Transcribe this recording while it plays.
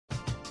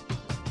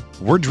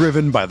We're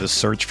driven by the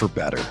search for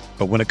better.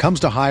 But when it comes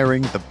to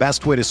hiring, the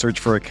best way to search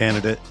for a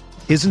candidate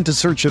isn't to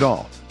search at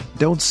all.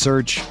 Don't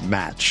search,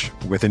 match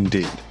with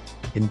Indeed.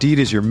 Indeed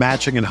is your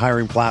matching and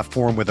hiring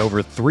platform with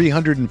over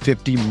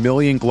 350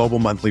 million global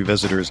monthly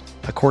visitors,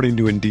 according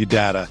to Indeed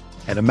data,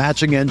 and a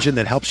matching engine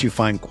that helps you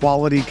find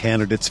quality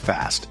candidates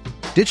fast.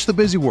 Ditch the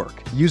busy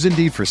work. Use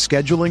Indeed for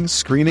scheduling,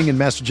 screening, and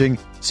messaging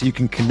so you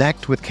can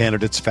connect with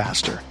candidates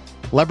faster.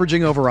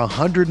 Leveraging over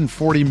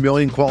 140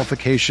 million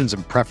qualifications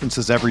and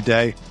preferences every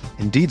day,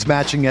 Indeed's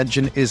matching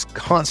engine is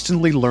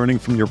constantly learning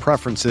from your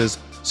preferences,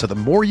 so the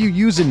more you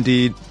use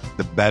Indeed,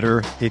 the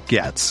better it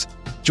gets.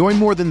 Join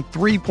more than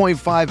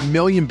 3.5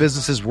 million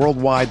businesses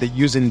worldwide that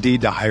use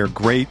Indeed to hire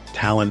great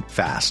talent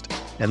fast.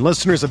 And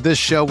listeners of this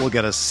show will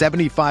get a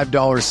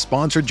 $75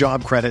 sponsored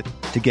job credit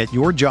to get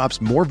your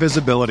jobs more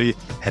visibility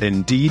at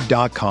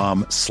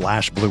Indeed.com/Blue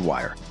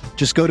Wire.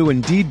 Just go to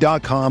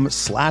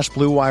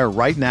Indeed.com/Blue Wire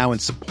right now and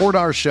support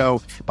our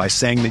show by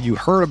saying that you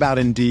heard about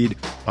Indeed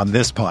on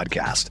this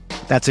podcast.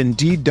 That's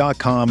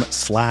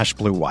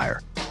Indeed.com/Blue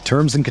Wire.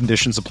 Terms and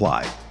conditions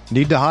apply.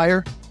 Need to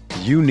hire?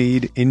 You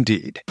need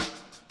Indeed.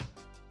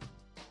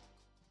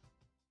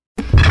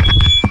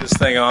 This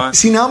thing on?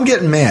 See, now I'm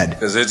getting mad.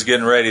 Because it's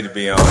getting ready to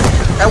be on.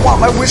 I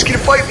want my whiskey to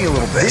fight me a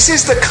little bit. This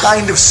is the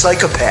kind of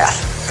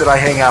psychopath that I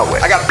hang out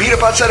with. I got beat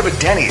up outside of a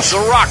Denny's. The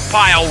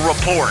Rockpile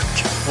Report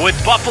with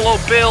Buffalo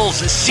Bills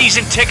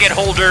season ticket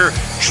holder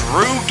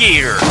Drew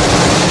Gear.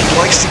 He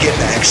likes to get in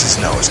Max's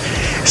nose.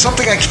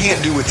 Something I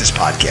can't do with this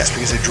podcast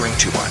because I drink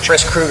too much.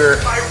 Chris Kruger.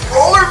 My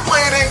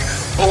rollerblading,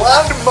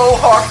 blonde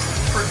mohawk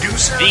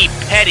producer. The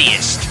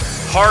pettiest,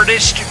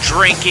 hardest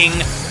drinking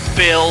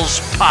Bills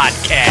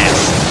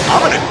podcast.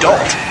 I'm an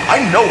adult.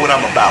 I know what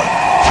I'm about.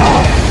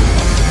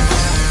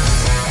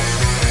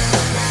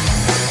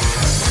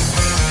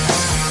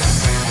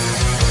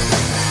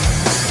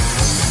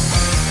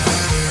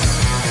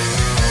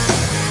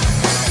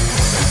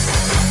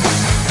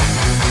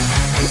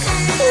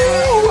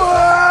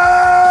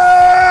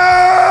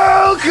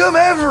 Welcome,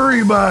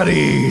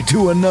 everybody,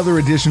 to another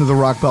edition of the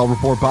Rockpile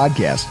Report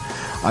podcast.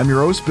 I'm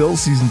your host, Bill,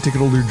 season ticket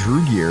holder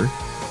Drew Gear.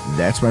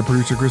 That's my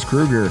producer, Chris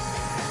Kruger.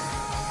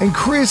 And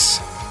Chris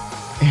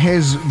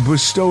has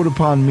bestowed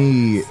upon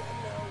me,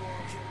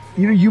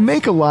 you know, you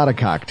make a lot of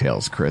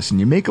cocktails, Chris,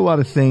 and you make a lot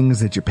of things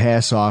that you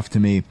pass off to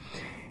me.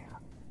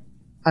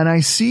 And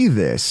I see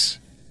this,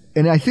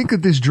 and I think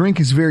that this drink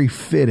is very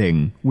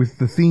fitting with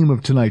the theme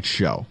of tonight's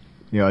show.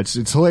 You know, it's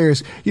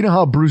hilarious. You know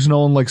how Bruce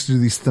Nolan likes to do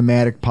these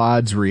thematic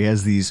pods where he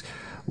has these,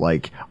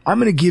 like, I'm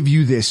going to give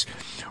you this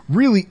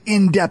really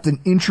in-depth and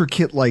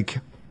intricate, like,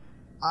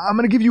 I'm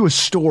going to give you a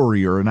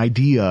story or an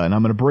idea, and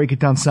I'm going to break it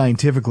down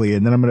scientifically,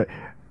 and then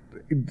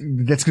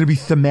that's going to be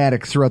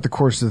thematic throughout the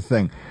course of the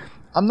thing.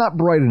 I'm not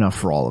bright enough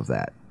for all of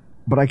that.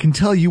 But I can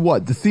tell you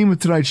what, the theme of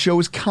tonight's show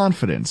is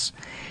confidence.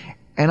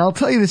 And I'll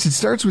tell you this, it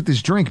starts with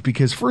this drink,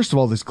 because first of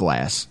all, this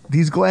glass.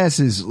 These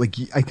glasses, like,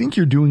 I think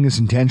you're doing this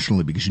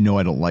intentionally because you know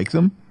I don't like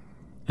them.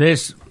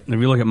 This, if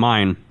you look at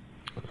mine,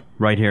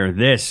 right here,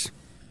 this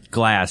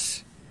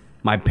glass,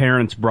 my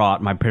parents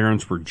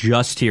were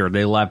just here.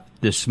 They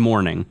left this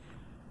morning.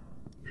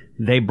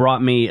 They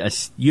brought me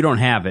you don't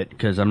have it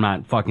because I'm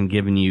not fucking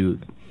giving you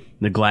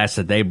the glasses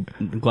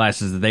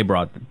that they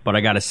brought, but I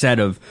got a set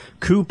of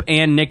Coop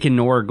and Nick and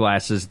Nora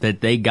glasses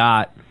that they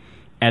got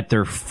at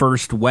their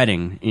first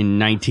wedding in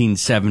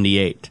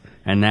 1978,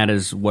 and that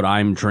is what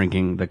I'm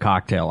drinking the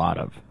cocktail out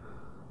of.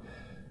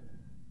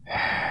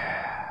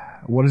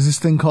 What is this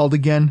thing called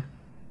again?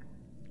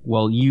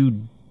 Well,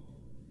 you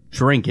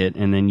drink it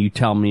and then you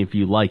tell me if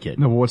you like it.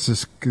 No, but what's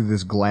this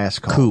glass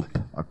called?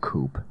 Coop. A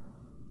Coop.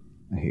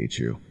 I hate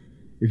you.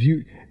 If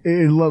you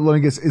let me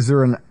guess, is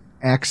there an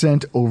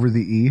accent over the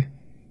E?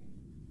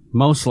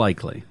 Most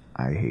likely.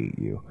 I hate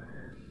you.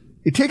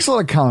 It takes a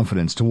lot of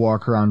confidence to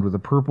walk around with a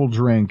purple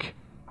drink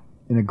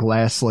in a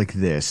glass like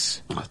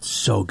this. Oh, it's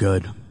so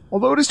good.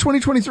 Although it is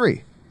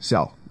 2023,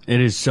 so it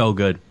is so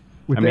good.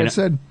 With that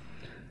said,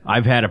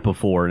 I've had it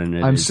before,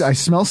 and I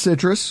smell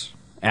citrus.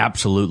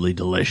 Absolutely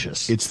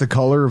delicious. It's the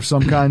color of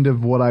some kind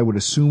of what I would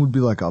assume would be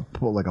like a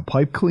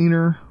pipe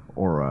cleaner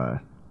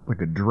or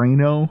like a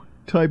Drano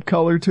type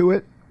color to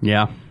it.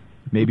 Yeah.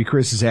 Maybe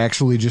Chris is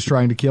actually just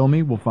trying to kill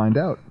me. We'll find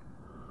out.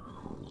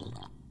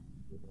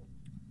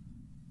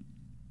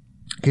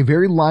 Okay,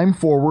 very lime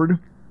forward.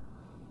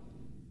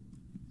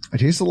 I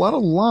taste a lot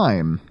of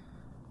lime.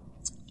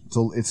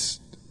 So is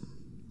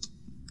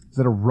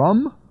that a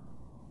rum?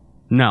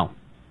 No.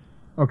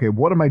 Okay,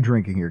 what am I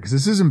drinking here? Because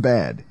this isn't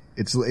bad.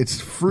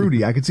 It's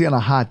fruity. I could see on a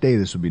hot day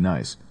this would be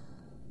nice.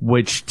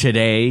 Which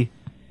today,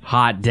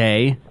 hot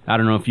day. I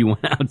don't know if you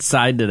went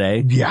outside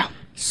today. Yeah.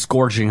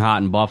 Scorching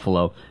hot in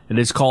Buffalo. It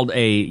is called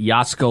a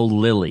Yasko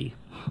Lily.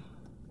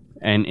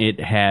 And it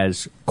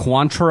has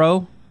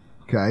Cointreau.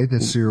 Okay,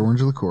 that's your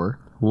orange liqueur.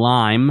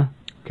 Lime.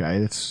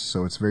 Okay,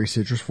 so it's very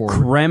citrus forward.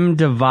 Creme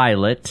de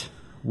Violet,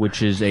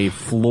 which is a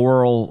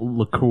floral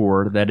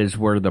liqueur. That is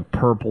where the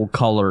purple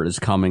color is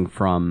coming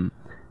from.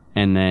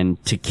 And then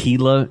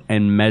tequila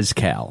and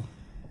mezcal.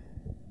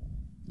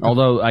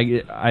 Although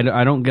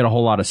I don't get a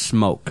whole lot of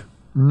smoke.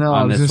 No,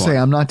 I was going to say,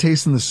 I'm not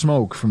tasting the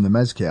smoke from the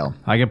mezcal.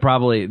 I could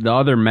probably, the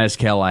other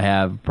mezcal I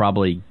have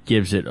probably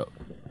gives it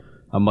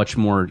a much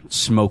more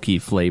smoky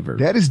flavor.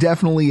 That is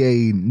definitely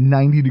a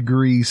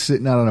 90-degree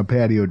sitting out on a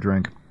patio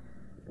drink.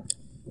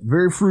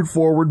 Very fruit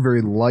forward,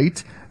 very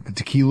light. The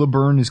tequila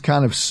burn is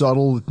kind of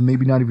subtle,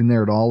 maybe not even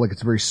there at all. Like,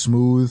 it's very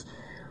smooth.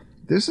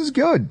 This is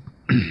good.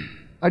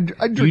 I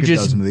drink a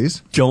dozen of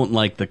these. Don't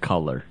like the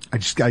color. I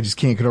just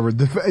can't get over it.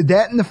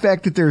 That and the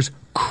fact that there's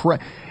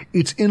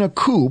it's in a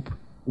coupe,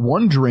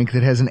 one drink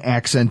that has an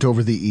accent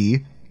over the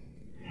E,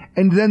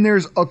 and then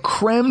there's a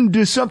creme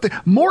de something.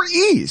 More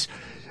E's.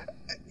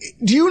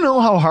 Do you know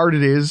how hard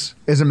it is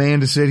as a man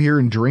to sit here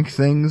and drink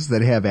things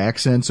that have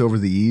accents over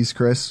the E's,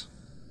 Chris?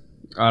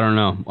 I don't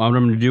know. What I'm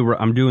going to do,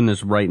 I'm doing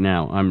this right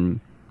now.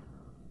 I'm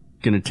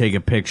going to take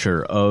a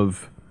picture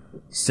of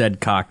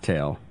said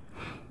cocktail,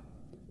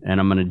 and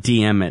I'm going to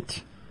DM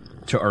it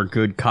to our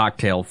good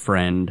cocktail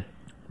friend,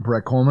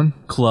 Brett Coleman,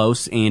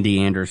 close,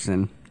 Andy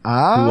Anderson, who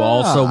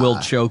also will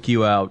choke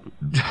you out.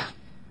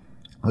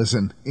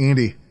 Listen,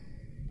 Andy,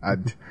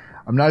 I'm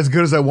not as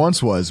good as I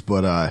once was,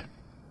 but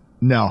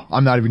no,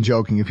 I'm not even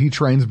joking. If he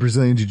trains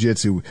Brazilian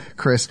Jiu-Jitsu,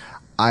 Chris,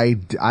 I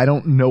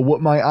don't know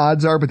what my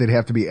odds are, but they'd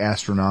have to be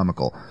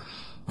astronomical.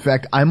 In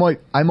fact, I might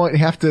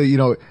have to,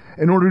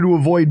 in order to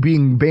avoid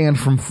being banned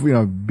from,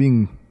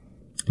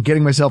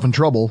 getting myself in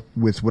trouble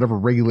with whatever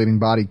regulating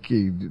body,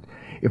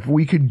 if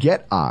we could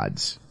get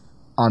odds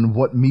on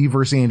what me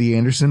versus Andy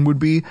Anderson would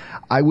be,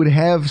 I would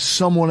have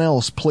someone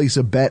else place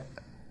a bet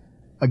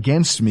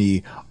against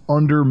me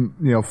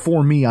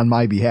for me on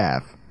my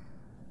behalf.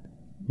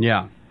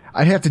 Yeah.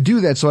 I'd have to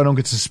do that so I don't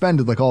get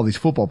suspended like all these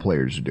football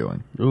players are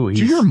doing. Ooh, did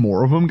you hear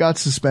more of them got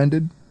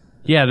suspended?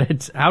 Yeah,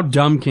 that's how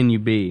dumb can you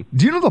be?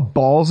 Do you know the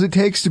balls it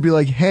takes to be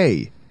like,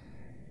 hey,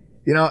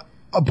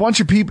 a bunch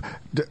of people,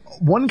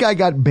 one guy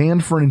got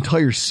banned for an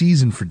entire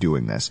season for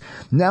doing this.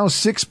 Now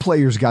 6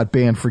 players got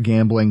banned for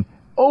gambling.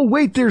 Oh,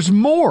 wait, there's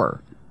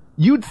more.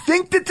 You'd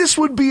think that this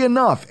would be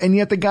enough. And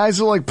yet the guys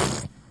are like,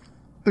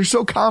 they're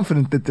so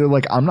confident that they're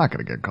like, I'm not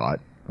going to get caught.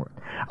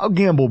 I'll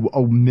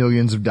gamble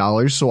millions of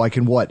dollars so I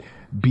can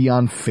be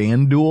on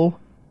FanDuel?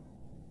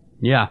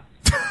 Yeah.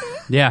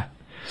 Yeah.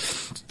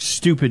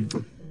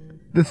 Stupid.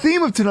 The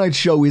theme of tonight's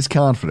show is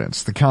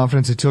confidence. The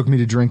confidence it took me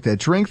to drink that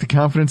drink. The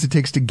confidence it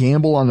takes to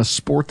gamble on a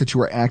sport that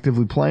you are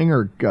actively playing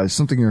or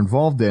something you're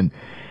involved in.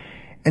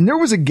 And there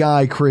was a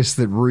guy, Chris,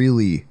 that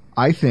really,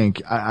 I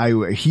think,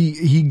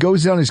 he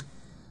goes down as,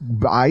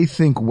 I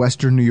think,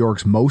 Western New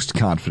York's most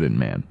confident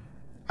man.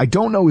 I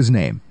don't know his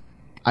name.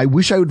 I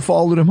wish I would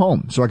followed him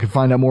home so I could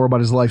find out more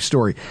about his life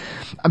story.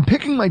 I'm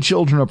picking my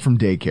children up from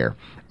daycare.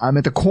 I'm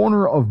at the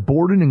corner of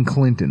Borden and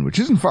Clinton, which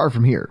isn't far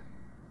from here.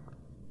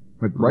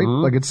 But, right?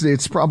 Mm-hmm. Like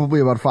it's probably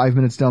about 5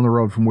 minutes down the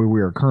road from where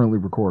we are currently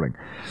recording.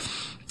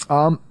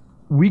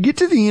 We get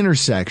to the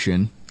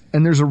intersection,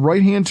 and there's a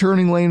right-hand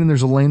turning lane, and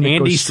there's a lane that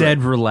Andy goes straight.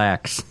 said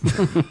relax.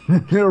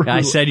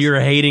 I said you're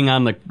hating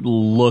on the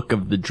look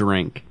of the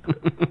drink.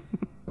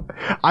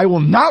 I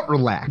will not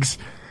relax.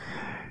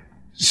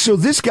 So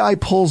this guy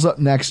pulls up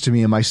next to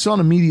me, and my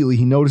son immediately,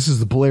 he notices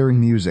the blaring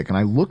music, and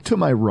I look to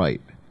my right,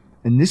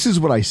 and this is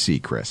what I see,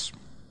 Chris.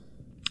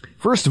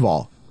 First of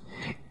all,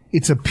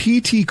 it's a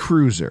PT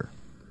Cruiser.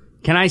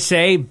 Can I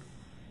say,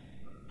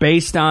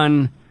 based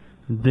on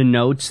the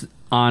notes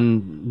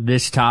on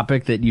this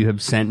topic that you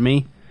have sent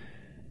me,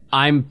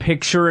 I'm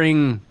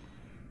picturing,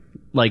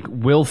 like,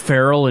 Will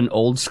Ferrell in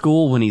Old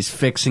School when he's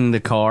fixing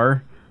the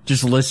car,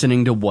 just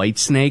listening to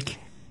Whitesnake.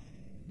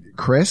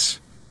 Chris?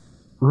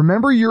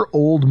 Remember your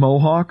old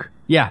Mohawk?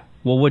 Yeah.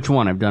 Well, which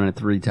one? I've done it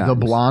 3 times. The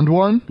blonde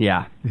one?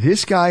 Yeah.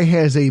 This guy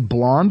has a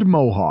blonde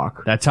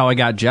Mohawk. That's how I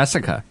got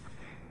Jessica.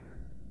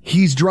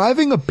 He's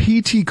driving a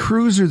PT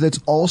Cruiser that's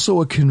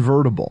also a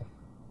convertible.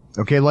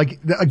 Okay, like,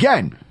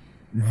 again,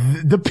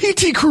 the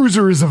PT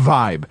Cruiser is a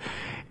vibe.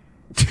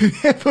 To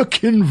have a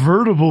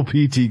convertible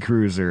PT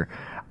Cruiser,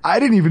 I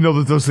didn't even know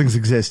that those things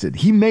existed.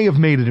 He may have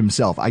made it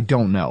himself. I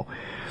don't know.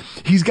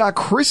 He's got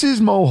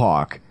Chris's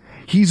Mohawk.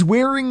 He's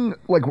wearing,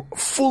 like,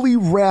 fully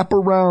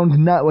wraparound,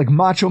 not like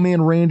Macho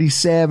Man Randy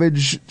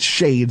Savage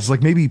shades,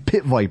 like maybe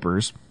Pit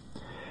Vipers.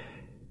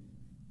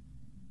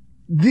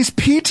 This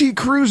PT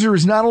Cruiser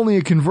is not only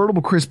a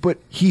convertible, Chris, but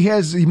he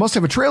must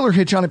have a trailer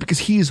hitch on it because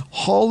he's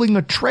hauling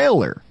a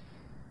trailer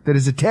that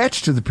is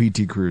attached to the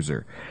PT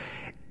Cruiser.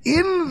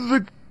 In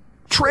the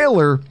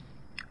trailer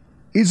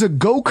is a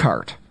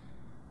go-kart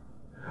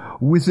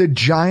with a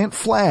giant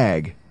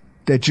flag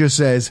that just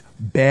says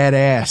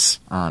badass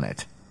on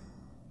it.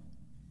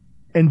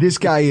 And this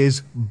guy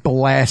is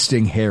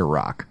blasting hair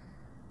rock.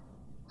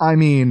 I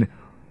mean,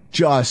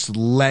 just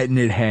letting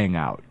it hang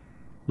out.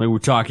 Like we're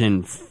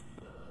talking,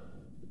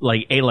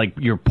 like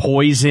your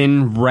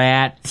Poison,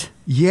 Rat.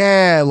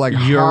 Yeah, like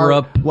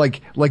Europe,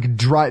 like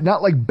dry,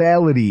 not like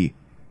ballady,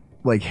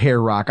 like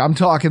hair rock. I'm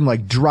talking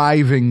like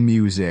driving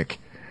music,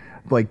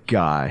 like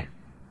I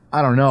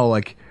don't know,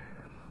 like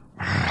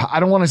I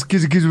don't want to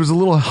because it was a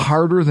little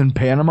harder than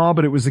Panama,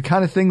 but it was the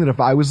kind of thing that if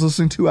I was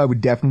listening to, I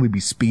would definitely be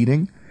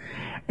speeding.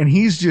 And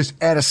he's just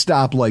at a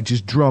stoplight,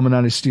 just drumming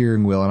on his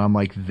steering wheel. And I'm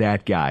like,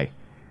 that guy.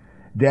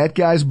 That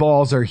guy's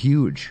balls are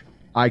huge.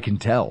 I can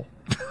tell.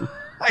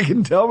 I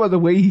can tell by the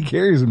way he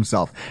carries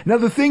himself. Now,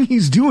 the thing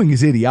he's doing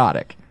is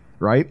idiotic,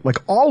 right? Like,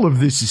 all of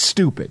this is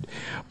stupid.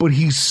 But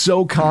he's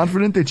so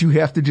confident that you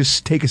have to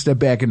just take a step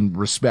back and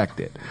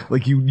respect it.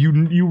 Like,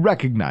 you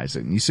recognize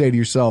it. And you say to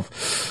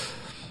yourself,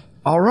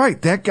 all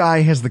right, that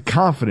guy has the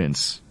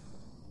confidence,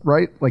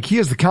 right? Like, he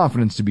has the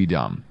confidence to be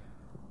dumb.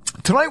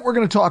 Tonight, we're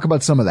going to talk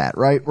about some of that,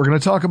 right? We're going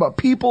to talk about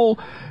people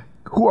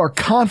who are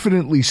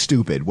confidently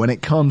stupid when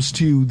it comes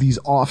to these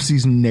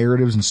off-season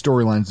narratives and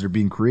storylines that are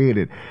being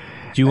created.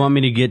 Do you want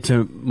me to get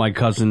to my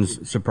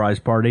cousin's surprise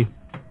party?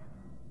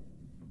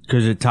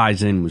 Because it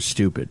ties in with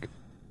stupid.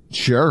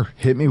 Sure,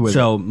 hit me with it.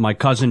 So my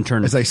cousin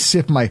turned... As I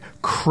sip my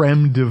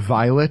creme de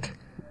violet.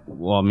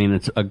 Well, I mean,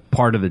 it's a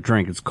part of the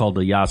drink. It's called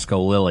the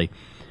Yasko Lily.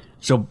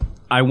 So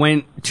I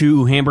went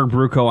to Hamburg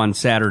Bruco on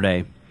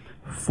Saturday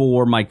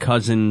for my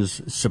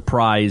cousin's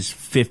surprise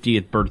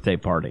 50th birthday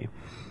party.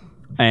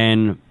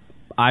 And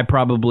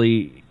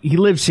he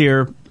lives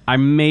here. I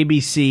maybe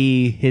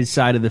see his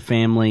side of the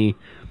family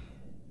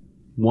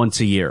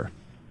once a year.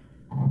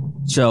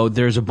 So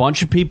there's a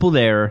bunch of people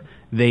there.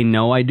 They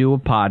know I do a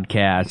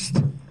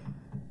podcast.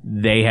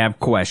 They have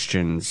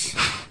questions.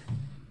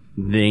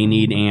 They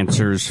need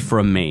answers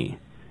from me.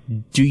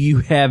 Do you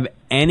have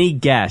any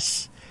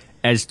guess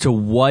as to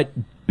what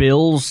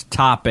Bill's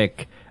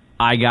topic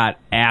I got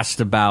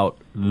asked about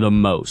the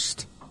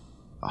most?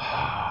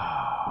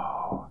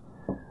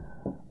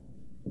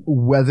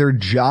 Whether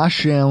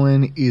Josh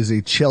Allen is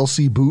a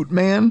Chelsea boot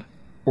man,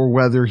 or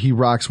whether he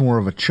rocks more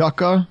of a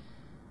chukka,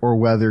 or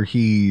whether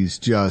he's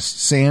just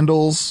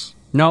sandals.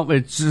 No,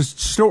 it's a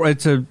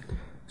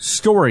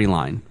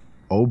storyline.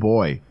 Oh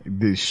boy.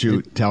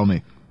 Shoot, tell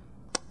me.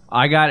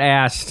 I got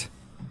asked,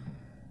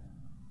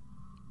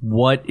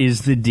 what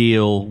is the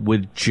deal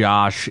with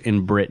Josh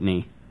and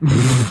Brittany?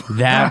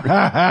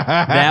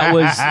 That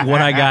was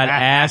what I got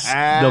asked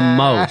the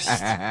most.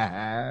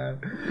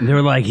 They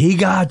were like, he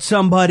got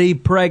somebody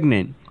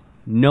pregnant.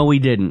 No, he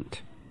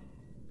didn't.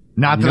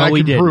 Not that I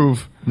can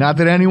prove. Not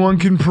that anyone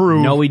can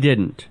prove. No, he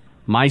didn't.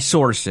 My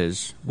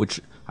sources, which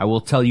I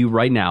will tell you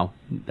right now,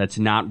 that's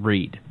not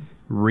Reed.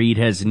 Reed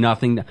has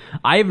nothing.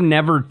 I have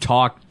never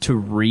talked to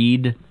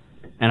Reed,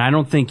 and I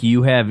don't think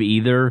you have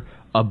either,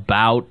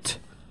 about,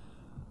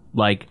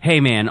 like, hey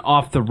man,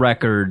 off the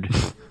record.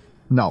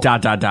 No. ...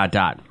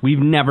 We've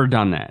never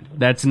done that.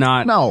 That's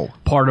not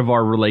part of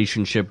our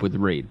relationship with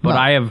Reed. But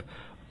I have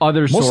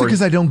other sources. Mostly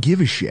because I don't give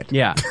a shit.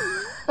 Yeah.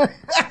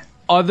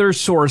 Other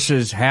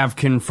sources have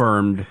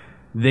confirmed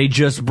they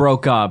just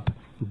broke up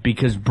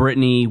because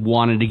Brittany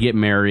wanted to get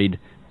married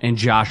and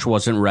Josh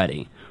wasn't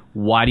ready.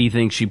 Why do you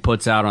think she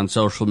puts out on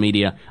social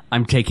media,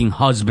 I'm taking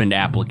husband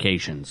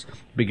applications?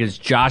 Because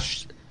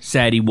Josh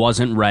said he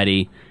wasn't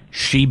ready.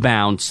 She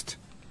bounced.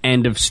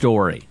 End of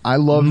story. I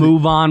love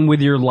Move on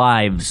with your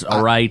lives,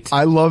 all right?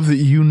 I love that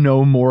you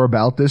know more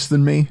about this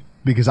than me,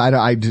 because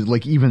I did,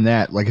 like, even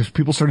that, like, if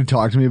people started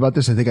talking to me about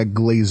this, I think I'd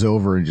glaze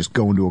over and just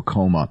go into a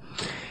coma.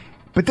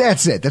 But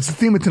that's it. That's the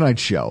theme of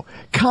tonight's show.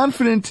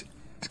 Confidence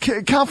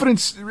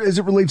as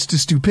it relates to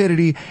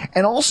stupidity,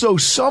 and also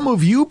some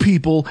of you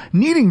people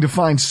needing to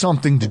find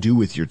something to do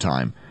with your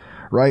time.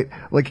 Right?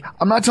 Like,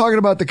 I'm not talking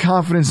about the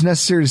confidence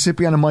necessary to sit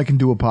behind a mic and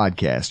do a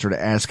podcast, or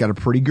to ask out a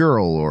pretty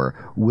girl,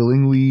 or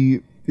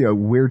willingly,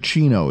 wear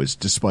chinos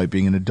despite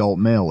being an adult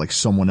male like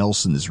someone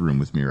else in this room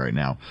with me right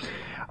now.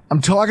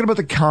 I'm talking about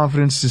the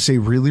confidence to say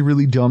really,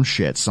 really dumb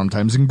shit,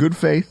 sometimes in good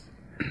faith,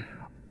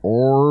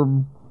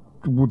 or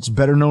what's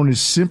better known as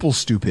simple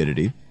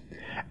stupidity,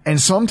 and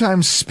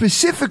sometimes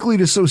specifically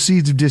to sow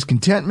seeds of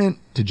discontentment,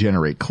 to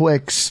generate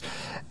clicks,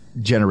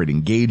 generate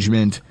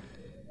engagement.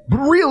 But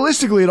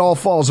realistically, it all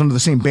falls under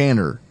the same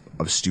banner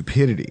of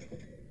stupidity.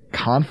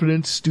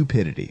 Confident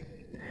stupidity.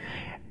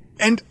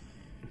 And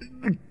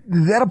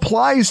that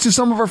applies to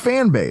some of our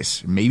fan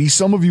base. Maybe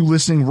some of you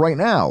listening right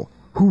now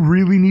who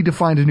really need to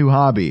find a new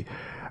hobby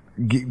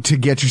to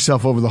get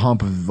yourself over the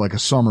hump of, like, a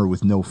summer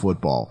with no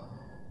football.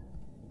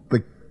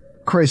 Like,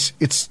 Chris,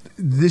 it's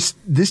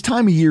this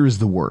time of year is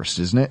the worst,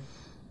 isn't it?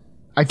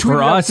 I tweeted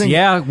For out us,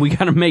 yeah, we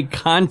got to make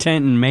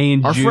content in May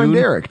and June. Our friend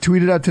Eric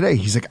tweeted out today.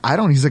 He's like,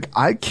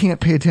 I can't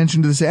pay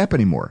attention to this app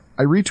anymore.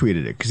 I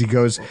retweeted it because he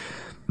goes,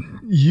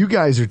 you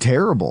guys are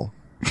terrible.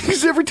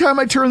 Because every time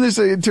I turn this,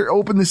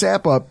 open this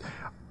app up,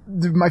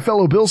 my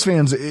fellow Bills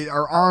fans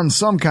are on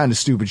some kind of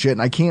stupid shit,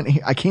 and I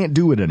can't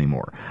do it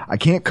anymore. I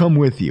can't come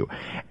with you.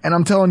 And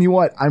I'm telling you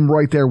what, I'm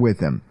right there with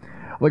him.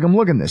 Like, I'm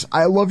looking at this.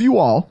 I love you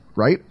all,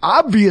 right?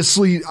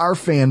 Obviously, our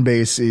fan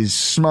base is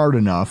smart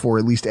enough, or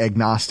at least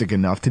agnostic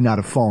enough, to not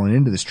have fallen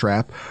into this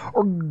trap,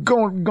 or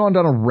gone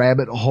down a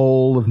rabbit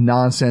hole of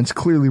nonsense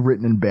clearly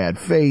written in bad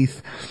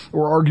faith,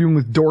 or arguing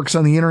with dorks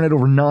on the internet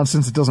over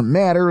nonsense that doesn't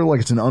matter,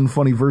 like it's an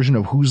unfunny version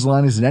of Whose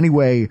Line Is It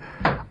Anyway?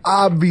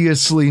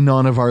 Obviously,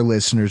 none of our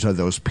listeners are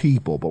those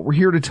people, but we're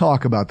here to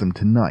talk about them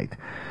tonight.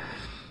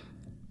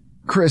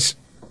 Chris,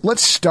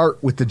 let's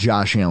start with the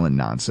Josh Allen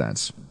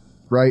nonsense.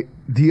 Right?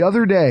 The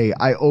other day,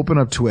 I open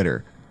up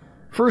Twitter.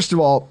 First of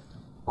all,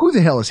 who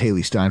the hell is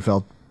Haley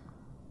Steinfeld?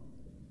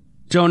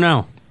 Don't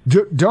know.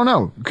 Don't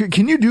know.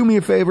 Can you do me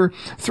a favor?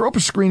 Throw up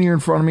a screen here in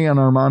front of me on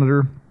our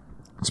monitor.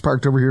 It's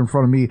parked over here in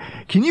front of me.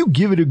 Can you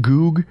give it a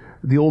goog?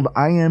 The old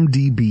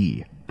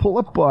IMDb. Pull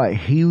up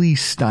Haley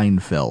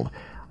Steinfeld.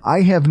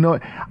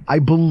 I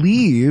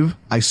believe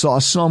I saw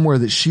somewhere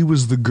that she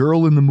was the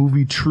girl in the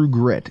movie True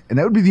Grit. And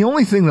that would be the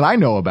only thing that I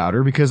know about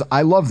her because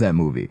I love that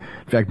movie.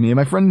 In fact, me and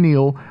my friend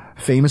Neil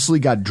famously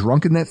got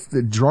drunk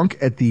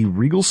at the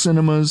Regal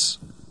Cinemas,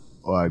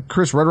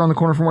 Chris, right around the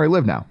corner from where I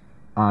live now,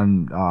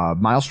 on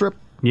Mile Strip.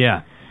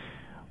 Yeah.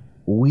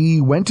 We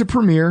went to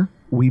premiere.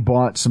 We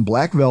bought some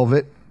Black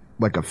Velvet,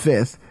 like a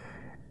fifth.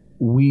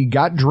 We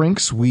got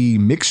drinks. We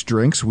mixed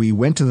drinks. We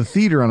went to the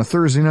theater on a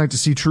Thursday night to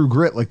see True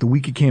Grit, like the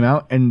week it came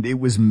out. And it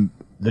was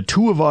the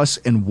two of us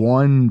and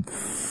one,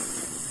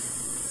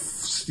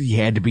 he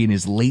had to be in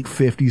his late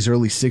 50s,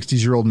 early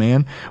 60s-year-old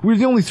man. We were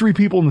the only three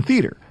people in the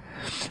theater.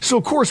 So,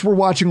 of course, we're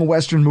watching a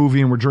Western movie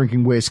and we're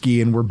drinking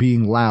whiskey and we're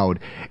being loud.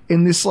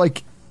 And this,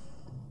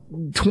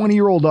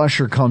 20-year-old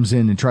usher comes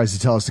in and tries to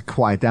tell us to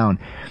quiet down.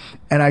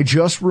 And I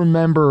just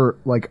remember,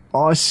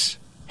 us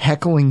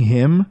heckling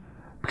him.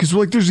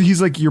 Because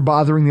he's like, you're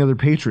bothering the other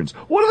patrons.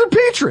 What other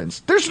patrons?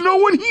 There's no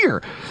one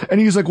here.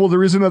 And he's like, well,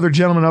 there is another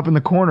gentleman up in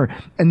the corner.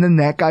 And then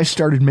that guy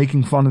started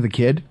making fun of the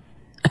kid.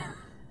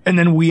 And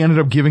then we ended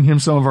up giving him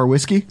some of our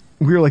whiskey.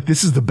 We were like,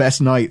 this is the best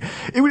night.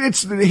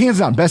 It's hands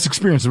down best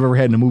experience I've ever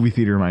had in a movie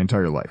theater in my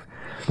entire life.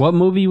 What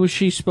movie was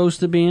she supposed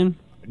to be in?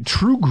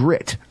 True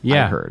Grit,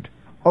 yeah. I heard.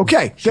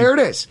 Okay, there it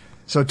is.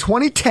 So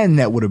 2010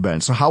 that would have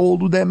been. So how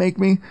old would that make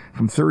me?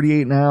 From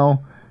 38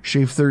 now,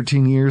 shave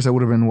 13 years, I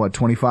would have been,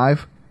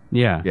 25?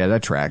 Yeah. Yeah,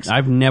 that tracks.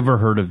 I've never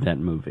heard of that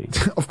movie.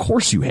 Of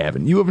course you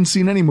haven't. You haven't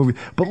seen any movie.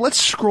 But let's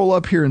scroll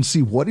up here and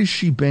see, what has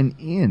she been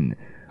in?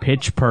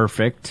 Pitch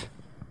Perfect.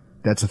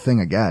 That's a thing,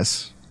 I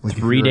guess.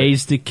 3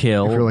 Days to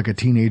Kill. If you're like a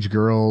teenage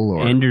girl.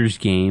 Or Ender's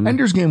Game.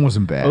 Ender's Game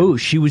wasn't bad. Oh,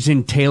 she was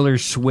in Taylor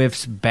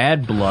Swift's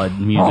Bad Blood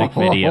music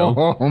video.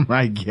 Oh,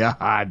 my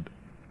God.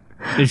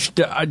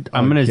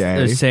 I'm going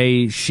to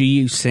say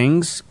she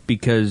sings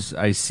because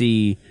I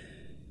see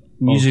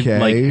music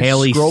like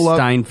Haley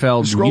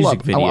Steinfeld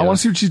music video. I want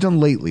to see what she's done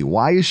lately.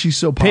 Why is she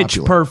so popular? Pitch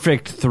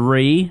Perfect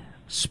 3,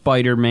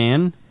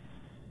 Spider-Man.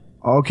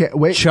 Okay,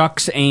 wait.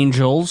 Chuck's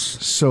Angels.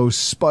 So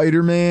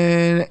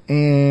Spider-Man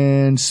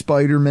and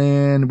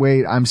Spider-Man.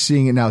 Wait, I'm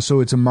seeing it now.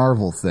 So it's a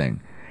Marvel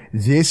thing.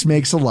 This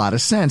makes a lot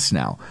of sense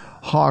now.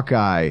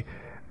 Hawkeye.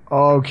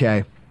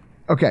 Okay.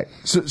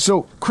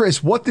 So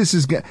Chris, what this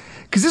is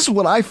because this is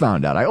what I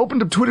found out. I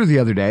opened up Twitter the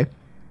other day,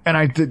 and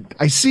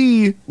I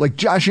see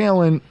Josh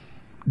Allen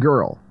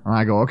girl, and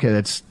I go, okay,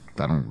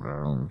 I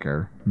don't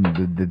care.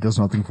 It does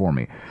nothing for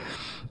me.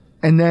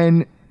 And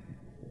then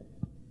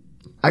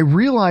I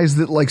realized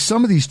that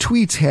some of these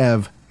tweets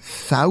have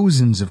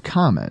thousands of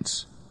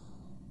comments,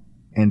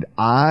 and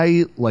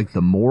I,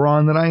 the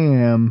moron that I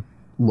am,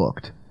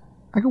 looked.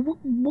 I go,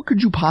 what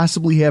could you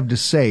possibly have to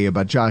say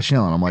about Josh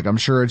Allen? I'm like, I'm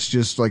sure it's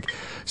just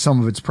some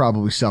of it's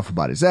probably stuff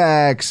about his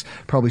ex,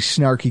 probably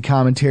snarky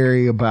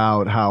commentary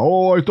about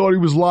how, I thought he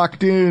was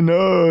locked in,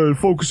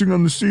 focusing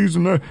on the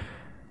season,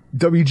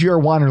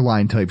 WGR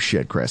Wanderline type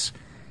shit, Chris.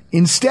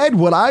 Instead,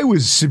 what I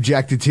was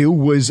subjected to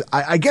was,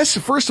 I guess,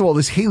 first of all,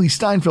 this Haley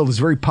Steinfeld is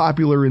very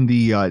popular in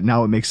the,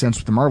 now it makes sense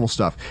with the Marvel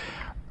stuff,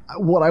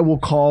 what I will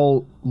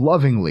call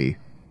lovingly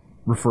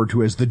referred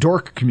to as the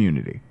dork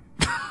community.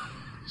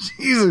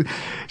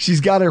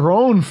 She's got her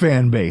own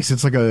fan base.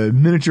 It's like a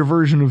miniature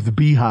version of the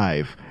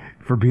Beehive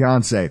for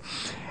Beyonce.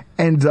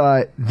 And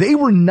they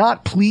were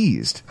not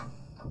pleased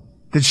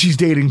that she's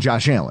dating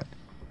Josh Allen.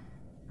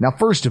 Now,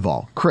 first of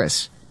all,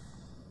 Chris,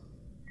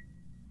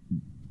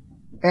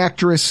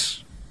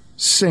 actress,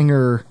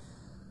 singer,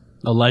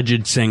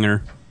 alleged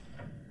singer.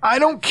 I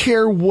don't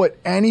care what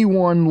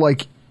anyone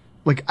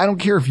I don't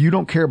care if you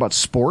don't care about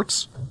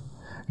sports.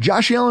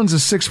 Josh Allen's a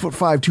 6'5",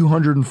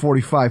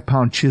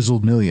 245-pound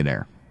chiseled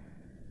millionaire.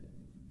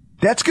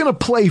 That's going to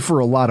play for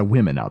a lot of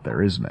women out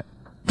there, isn't it?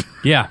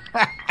 Yeah.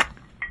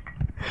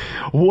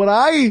 What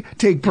I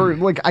take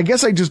I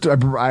guess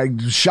I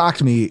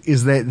shocked me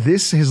is that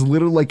this has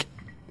literally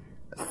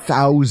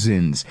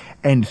thousands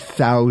and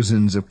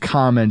thousands of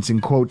comments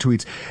and quote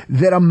tweets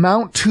that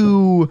amount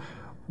to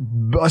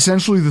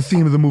essentially the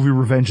theme of the movie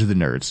Revenge of the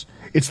Nerds.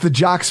 It's the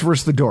jocks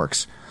versus the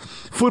dorks.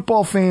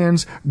 Football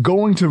fans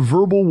going to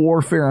verbal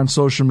warfare on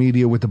social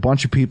media with a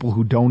bunch of people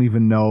who don't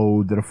even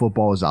know that a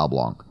football is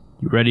oblong.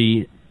 You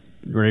ready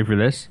for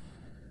this?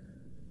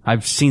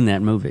 I've seen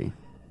that movie.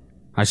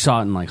 I saw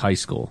it in high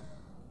school.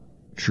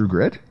 True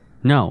Grit?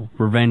 No,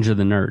 Revenge of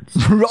the Nerds.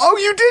 Oh,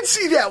 you did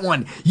see that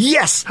one.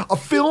 Yes, a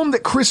film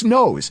that Chris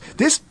knows.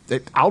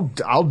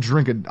 I'll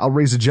drink it. I'll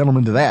raise a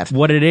gentleman to that.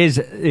 What it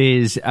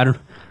is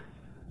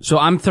so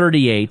I'm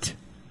 38.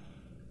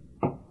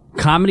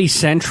 Comedy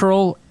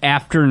Central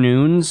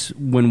afternoons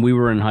when we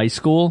were in high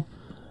school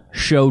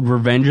showed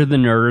Revenge of the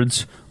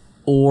Nerds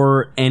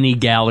or any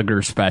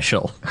Gallagher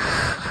special.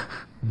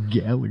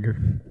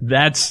 Gallagher.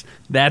 That's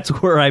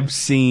where I've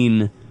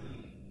seen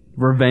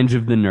Revenge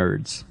of the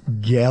Nerds.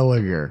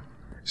 Gallagher.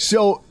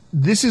 So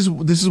this is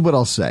what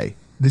I'll say.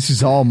 This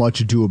is all much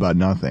ado about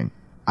nothing.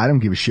 I don't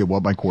give a shit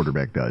what my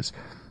quarterback does.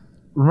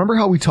 Remember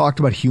how we talked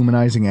about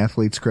humanizing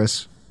athletes,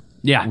 Chris?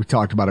 Yeah. We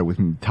talked about it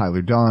with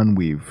Tyler Dunn.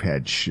 We've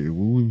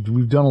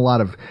done a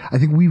lot of, I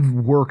think we've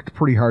worked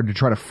pretty hard to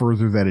try to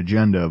further that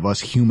agenda of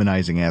us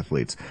humanizing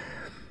athletes.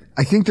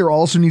 I think there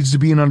also needs to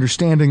be an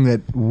understanding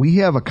that we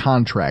have a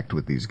contract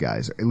with these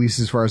guys, at least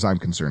as far as I'm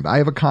concerned. I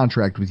have a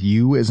contract with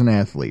you as an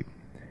athlete,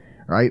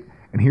 right?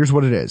 And here's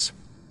what it is.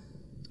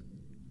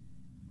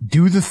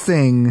 Do the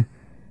thing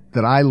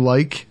that I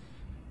like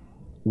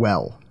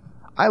well.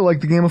 I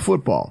like the game of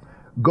football.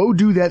 Go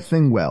do that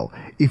thing well.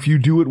 If you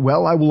do it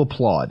well, I will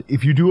applaud.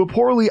 If you do it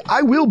poorly,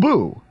 I will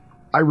boo.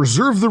 I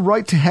reserve the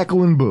right to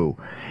heckle and boo.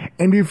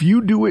 And if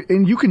you do it,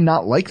 and you can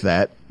not like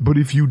that, but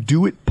if you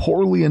do it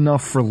poorly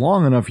enough for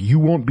long enough, you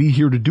won't be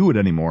here to do it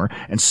anymore,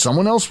 and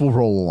someone else will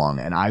roll along,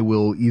 and I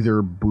will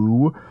either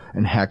boo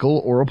and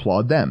heckle or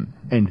applaud them.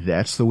 And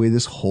that's the way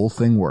this whole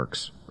thing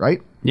works,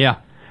 right? Yeah.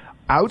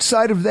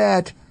 Outside of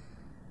that,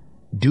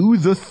 do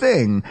the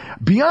thing.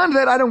 Beyond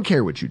that, I don't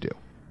care what you do.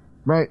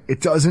 Right? It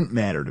doesn't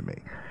matter to me.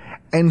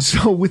 And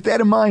so with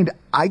that in mind,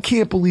 I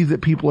can't believe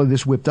that people are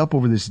this whipped up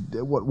over this,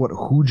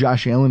 who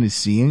Josh Allen is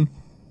seeing.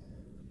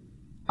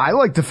 I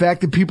like the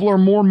fact that people are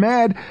more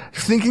mad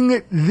thinking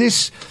that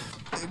this,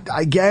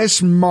 I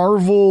guess,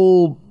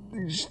 Marvel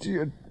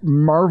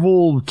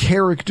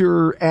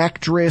character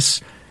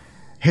actress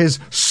has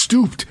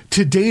stooped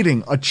to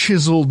dating a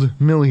chiseled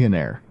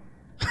millionaire.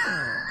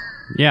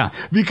 Yeah.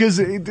 Because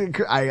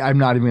I'm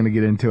not even going to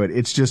get into it.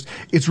 It's just,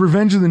 it's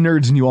Revenge of the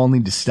Nerds, and you all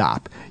need to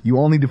stop. You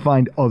all need to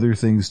find other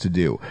things to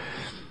do.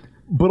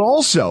 But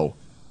also,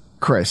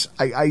 Chris,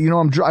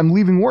 I'm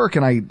leaving work,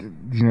 and I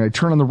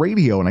turn on the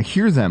radio and I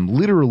hear them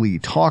literally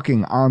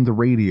talking on the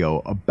radio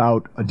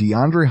about a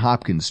DeAndre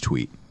Hopkins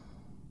tweet.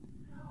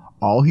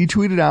 All he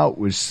tweeted out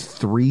was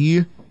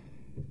three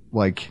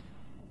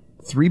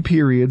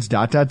periods, ...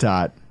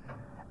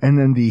 and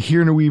then the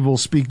hear no evil,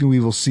 speak no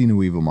evil, see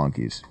no evil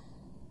monkeys.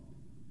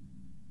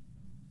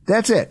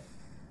 That's it.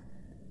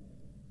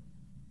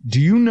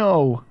 Do you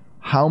know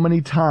how many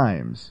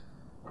times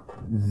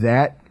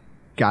that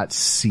got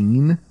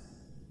seen?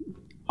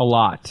 A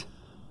lot.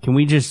 Can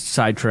we just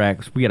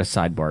sidetrack? We got a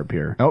sidebar up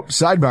here. Oh,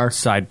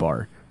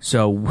 Sidebar.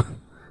 So,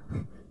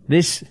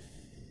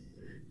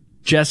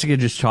 Jessica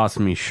just tossed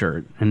me a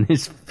shirt, and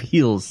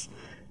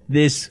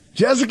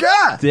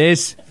Jessica!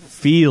 This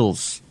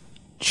feels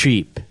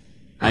cheap.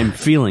 I'm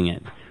feeling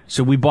it.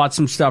 So we bought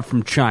some stuff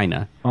from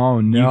China. Oh,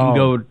 no. You can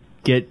go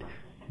get...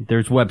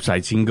 There's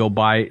websites. You can go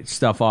buy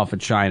stuff off of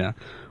China.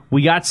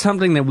 We got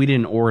something that we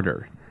didn't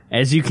order.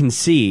 As you can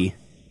see,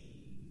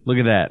 look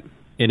at that.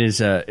 It's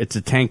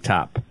a tank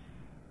top.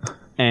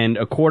 And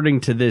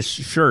according to this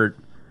shirt,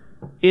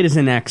 it is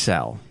an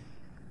XL.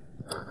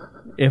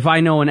 If I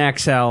know an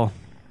XL,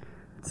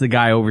 it's the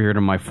guy over here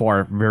to my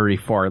very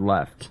far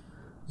left.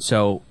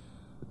 So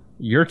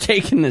you're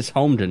taking this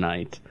home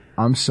tonight.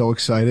 I'm so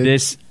excited.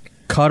 This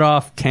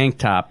cut-off tank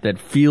top that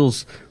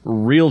feels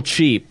real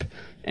cheap,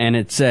 and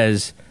it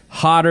says,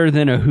 hotter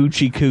than a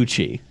hoochie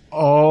coochie.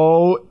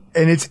 Oh,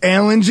 and it's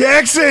Alan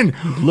Jackson.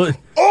 Look.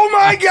 Oh,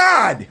 my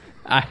God.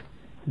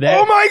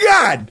 Oh, my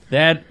God.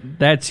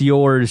 That's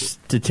yours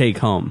to take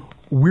home.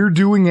 We're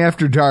doing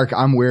After Dark.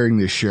 I'm wearing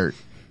this shirt.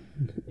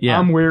 Yeah.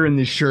 I'm wearing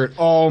this shirt.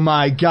 Oh,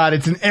 my God.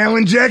 It's an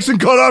Alan Jackson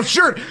cut-off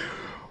shirt.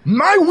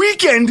 My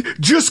weekend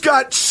just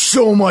got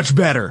so much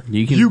better.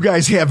 You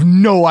guys have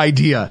no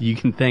idea. You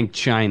can thank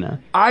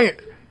China.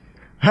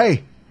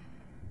 Hey,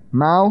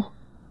 Mao,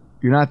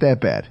 you're not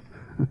that bad.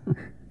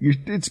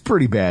 It's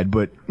pretty bad,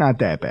 but not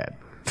that bad.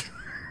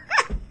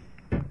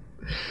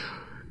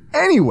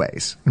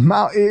 Anyways,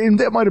 Mao,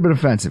 that might have been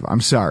offensive.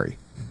 I'm sorry.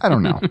 I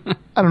don't know.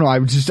 I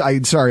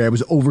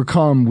was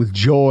overcome with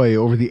joy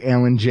over the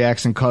Alan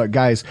Jackson cut.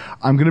 Guys,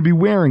 I'm going to be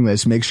wearing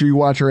this. Make sure you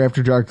watch our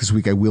After Dark this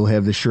week. I will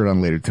have this shirt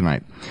on later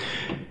tonight.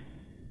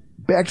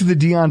 Back to the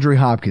DeAndre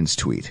Hopkins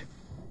tweet.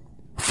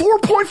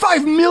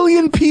 4.5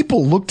 million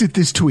people looked at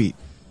this tweet.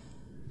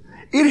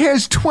 It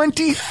has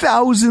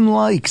 20,000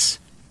 likes.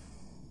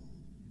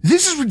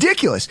 This is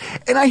ridiculous.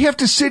 And I have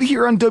to sit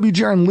here on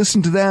WGR and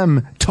listen to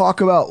them talk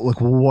about,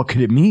 what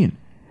could it mean?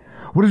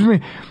 What does it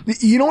mean?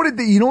 You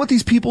know what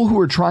these people who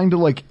are trying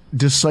to,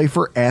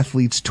 decipher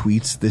athletes'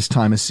 tweets this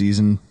time of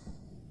season,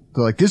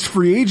 they're like, this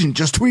free agent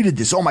just tweeted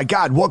this. Oh, my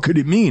God, what could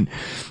it mean?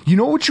 You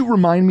know what you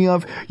remind me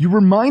of? You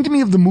remind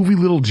me of the movie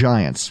Little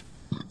Giants,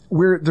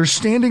 where they're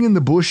standing in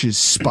the bushes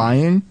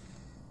spying,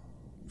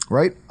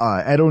 right?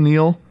 Ed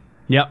O'Neill.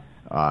 Yep.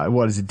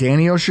 What is it,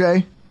 Danny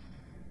O'Shea?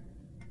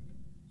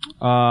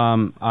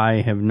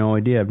 I have no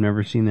idea. I've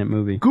never seen that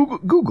movie.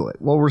 Google it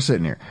while we're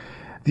sitting here.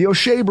 The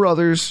O'Shea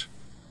brothers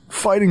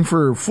fighting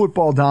for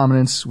football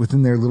dominance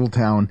within their little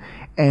town,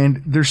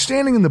 and they're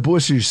standing in the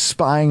bushes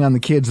spying on the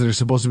kids that are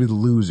supposed to be the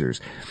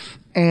losers.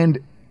 And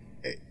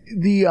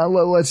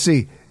let's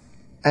see,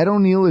 Ed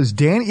O'Neill is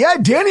Danny. Yeah,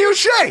 Danny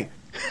O'Shea.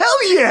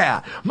 Hell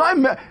yeah,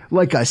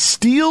 like a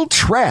steel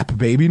trap,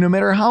 baby. No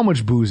matter how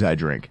much booze I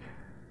drink.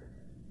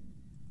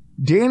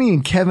 Danny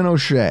and Kevin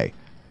O'Shea.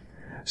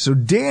 So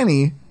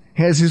Danny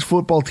has his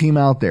football team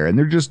out there, and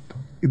they're just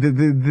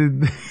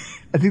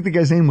I think the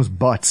guy's name was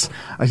Butts.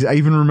 I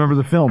even remember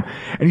the film.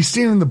 And he's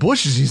standing in the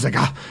bushes. He's like,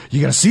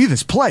 you gotta see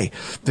this play.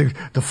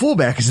 The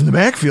fullback is in the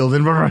backfield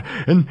and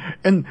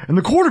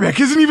the quarterback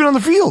isn't even on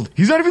the field.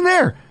 He's not even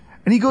there.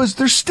 And he goes,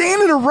 they're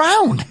standing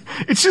around.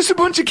 It's just a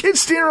bunch of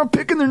kids standing around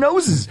picking their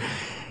noses.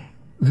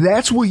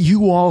 That's what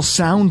you all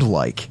sound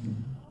like,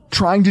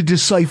 trying to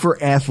decipher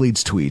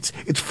athletes' tweets.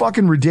 It's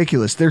fucking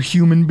ridiculous. They're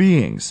human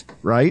beings,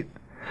 right?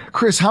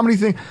 Chris, how many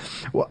things...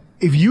 Well,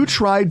 if you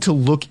tried to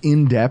look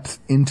in depth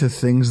into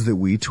things that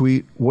we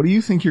tweet, what do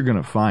you think you're going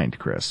to find,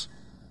 Chris?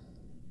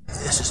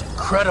 This is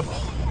incredible.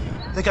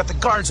 They got the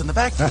guards in the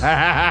backfield. they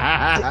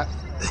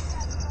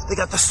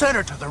got the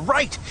center to the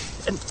right,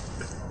 and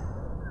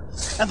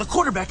the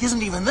quarterback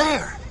isn't even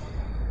there.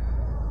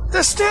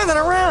 They're standing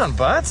around,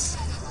 Butts.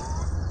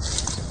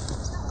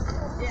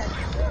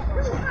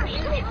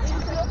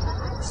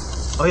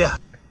 Oh, yeah.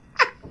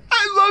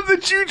 I love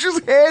that you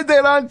just had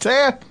that on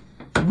tap.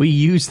 We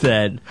used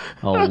that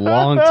a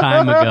long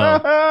time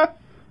ago.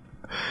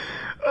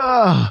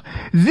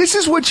 This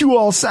is what you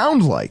all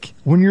sound like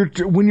when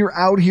you're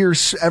out here.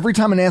 Every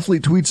time an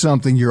athlete tweets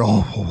something, you're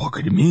what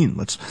could it mean?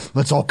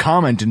 Let's all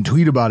comment and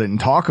tweet about it and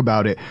talk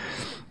about it.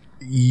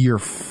 You're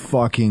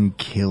fucking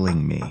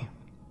killing me.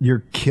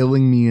 You're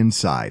killing me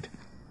inside.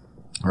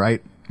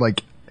 Right?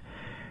 Like,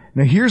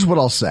 now here's what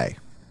I'll say.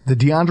 The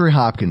DeAndre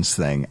Hopkins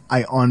thing,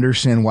 I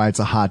understand why it's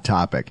a hot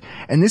topic.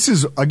 And this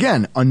is,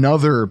 again,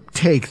 another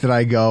take that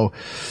I go,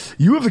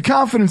 you have the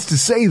confidence to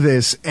say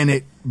this, and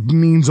it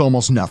means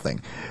almost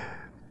nothing.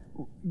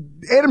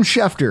 Adam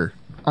Schefter,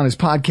 on his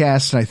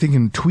podcast, and I think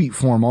in tweet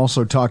form,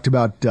 also talked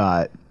about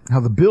how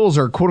the Bills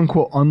are,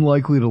 quote-unquote,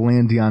 unlikely to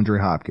land DeAndre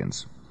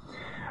Hopkins.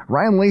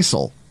 Ryan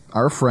Lasel,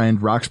 our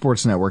friend, Rock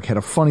Sports Network, had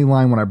a funny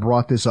line when I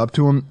brought this up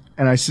to him.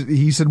 And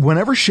he said,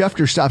 whenever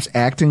Schefter stops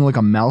acting like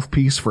a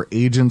mouthpiece for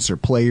agents or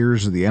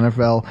players or the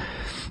NFL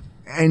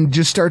and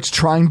just starts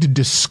trying to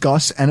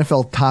discuss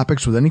NFL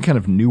topics with any kind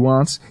of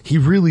nuance, he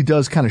really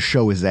does kind of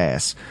show his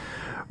ass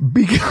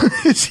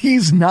because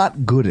he's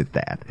not good at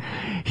that.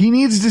 He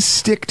needs to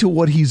stick to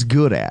what he's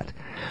good at.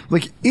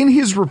 Like in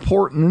his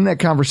report and in that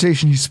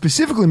conversation, he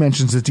specifically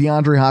mentions that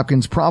DeAndre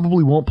Hopkins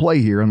probably won't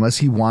play here unless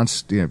he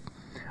wants to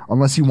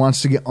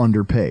get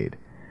underpaid,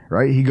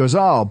 right? He goes,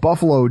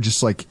 Buffalo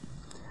just like,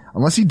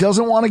 unless he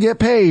doesn't want to get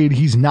paid,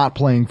 he's not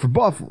playing for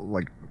Buffalo.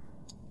 Like,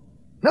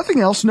 nothing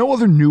else, no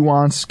other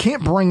nuance,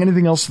 can't bring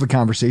anything else to the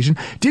conversation.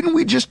 Didn't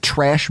we just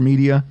trash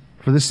media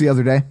for this the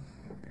other day?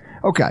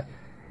 Okay.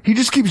 He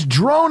just keeps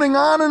droning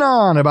on and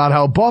on about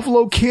how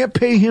Buffalo can't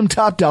pay him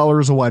top dollar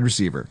as a wide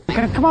receiver.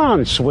 Come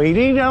on,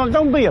 sweetie.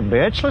 Don't be a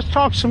bitch. Let's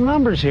talk some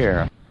numbers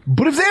here.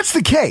 But if that's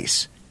the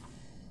case,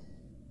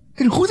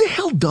 then who the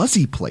hell does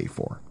he play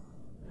for?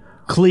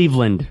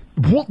 Cleveland.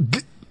 Well,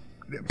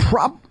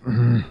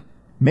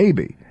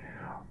 maybe.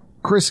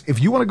 Chris, if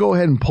you want to go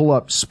ahead and pull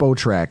up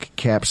Spotrac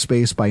cap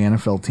space by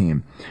NFL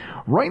team,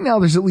 right now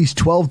there's at least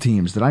 12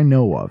 teams that I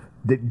know of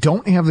that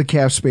don't have the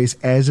cap space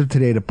as of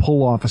today to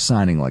pull off a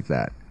signing like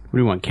that. What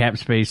do you want, cap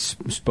space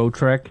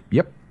Spotrac?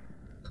 Yep.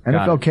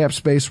 NFL cap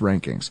space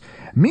rankings.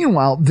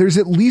 Meanwhile, there's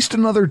at least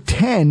another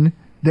 10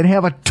 that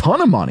have a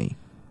ton of money.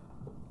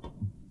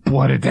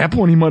 But at that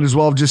point, he might as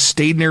well have just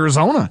stayed in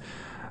Arizona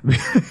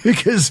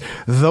because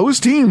those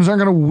teams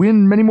aren't going to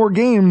win many more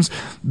games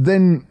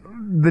than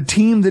the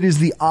team that is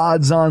the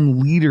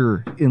odds-on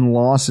leader in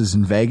losses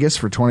in Vegas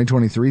for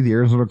 2023, the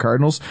Arizona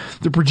Cardinals.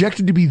 They're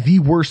projected to be the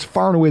worst,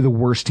 far and away the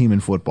worst team in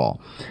football.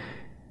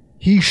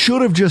 He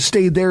should have just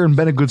stayed there and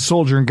been a good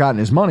soldier and gotten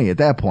his money at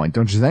that point,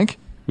 don't you think?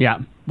 Yeah.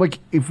 Like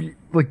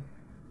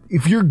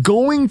if you're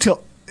going to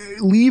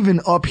leave an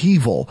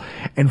upheaval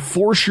and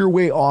force your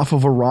way off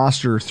of a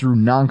roster through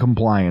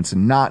non-compliance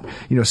and not,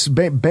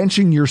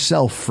 benching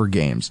yourself for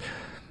games,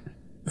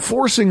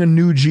 forcing a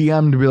new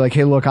GM to be like,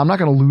 hey, look, I'm not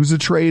going to lose a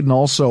trade, and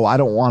also I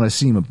don't want to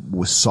seem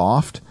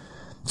soft,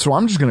 so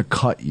I'm just going to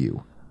cut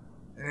you.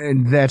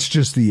 And that's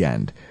just the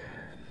end.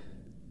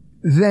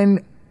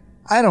 Then,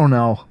 I don't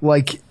know,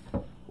 like,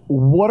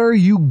 what are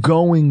you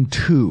going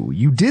to?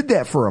 You did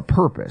that for a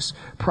purpose,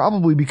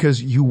 probably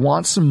because you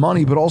want some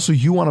money, but also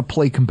you want to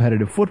play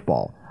competitive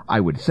football, I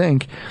would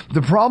think.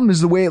 The problem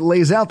is the way it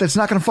lays out, that's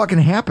not going to fucking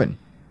happen,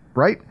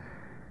 right?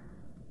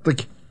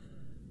 Like,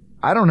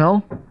 I don't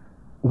know.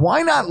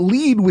 Why not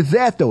lead with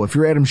that, though, if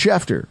you're Adam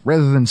Schefter,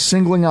 rather than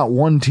singling out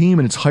one team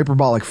and its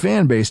hyperbolic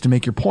fan base to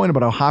make your point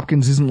about how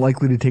Hopkins isn't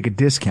likely to take a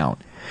discount?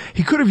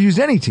 He could have used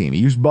any team. He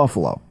used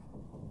Buffalo,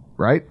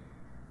 right?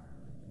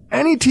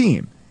 Any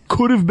team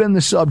could have been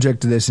the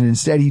subject of this, and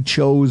instead he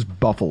chose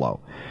Buffalo.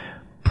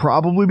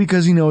 Probably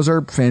because he knows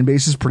our fan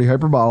base is pretty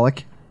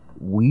hyperbolic.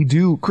 We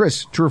do.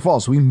 Chris, true or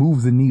false, we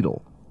move the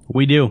needle.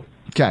 We do.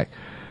 Okay.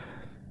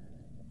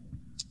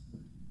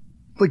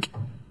 Like,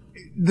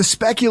 the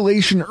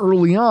speculation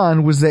early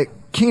on was that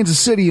Kansas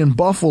City and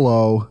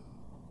Buffalo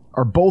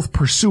are both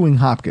pursuing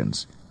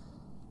Hopkins.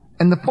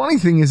 And the funny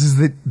thing is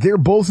that they're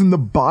both in the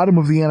bottom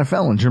of the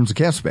NFL in terms of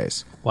cap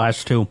space.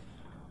 Last two.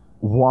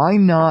 Why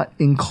not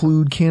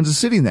include Kansas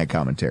City in that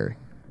commentary?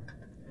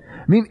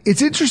 mean,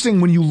 it's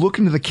interesting when you look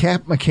into the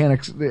cap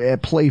mechanics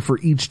at play for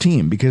each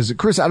team, because,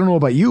 Chris, I don't know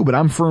about you, but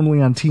I'm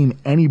firmly on team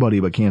anybody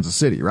but Kansas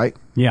City, right?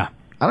 Yeah.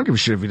 I don't give a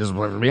shit if he doesn't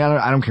play for me.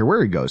 I don't care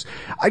where he goes.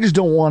 I just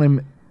don't want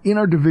him in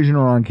our division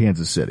or on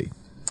Kansas City.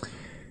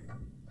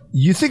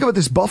 You think about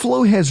this,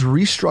 Buffalo has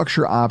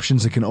restructure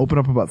options that can open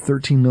up about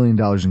 $13 million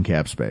in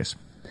cap space.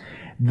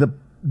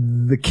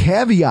 The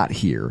caveat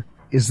here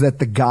is that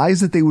the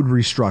guys that they would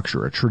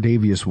restructure, a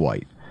Tre'Davious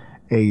White,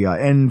 and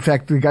in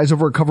fact, the guys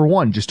over at Cover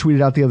One just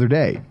tweeted out the other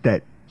day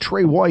that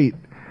Trey White,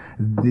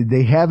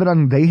 they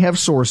have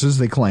sources,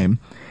 they claim,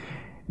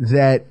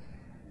 that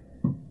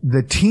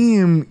the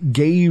team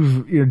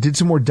did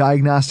some more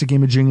diagnostic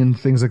imaging and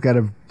things like that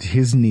of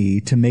his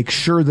knee to make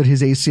sure that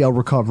his ACL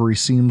recovery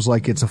seems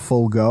like it's a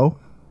full go.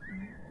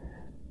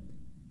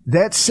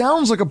 That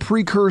sounds like a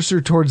precursor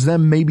towards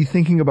them maybe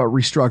thinking about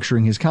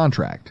restructuring his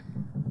contract,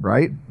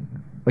 right?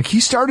 Like, he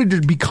started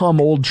to become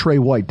old Trey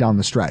White down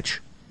the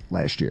stretch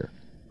last year.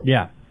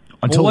 Yeah.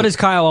 Well, what has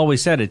Kyle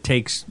always said? It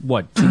takes,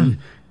 what,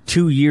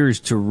 two years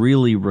to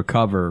really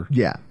recover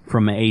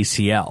from an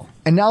ACL.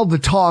 And now the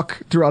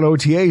talk throughout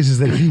OTAs is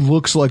that he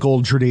looks like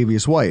old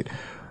Tre'Davious White.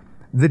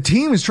 The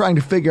team is trying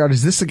to figure out,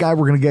 is this the guy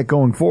we're going to get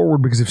going forward?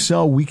 Because if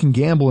so, we can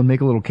gamble and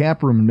make a little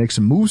cap room and make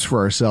some moves for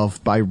ourselves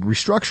by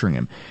restructuring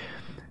him.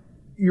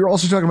 You're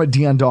also talking about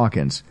Deion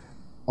Dawkins,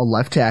 a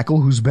left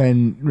tackle who's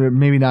been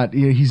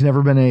he's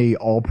never been a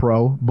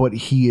all-pro, but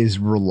he is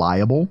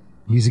reliable.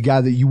 He's a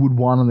guy that you would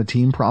want on the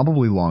team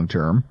probably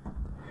long-term.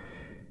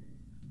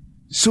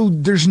 So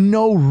there's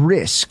no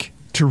risk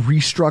to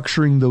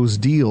restructuring those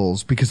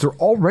deals because they're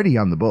already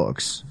on the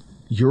books.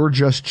 You're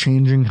just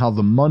changing how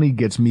the money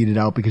gets meted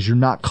out because you're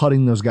not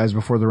cutting those guys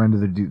before the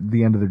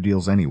end of their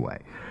deals anyway.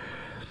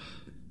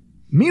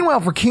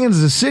 Meanwhile, for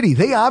Kansas City,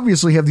 they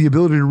obviously have the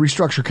ability to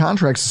restructure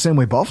contracts the same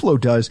way Buffalo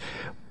does,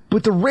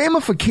 but the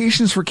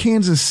ramifications for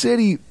Kansas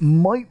City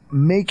might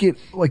make it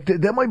like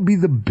that might be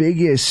the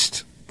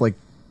biggest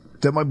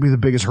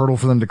hurdle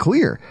for them to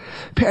clear.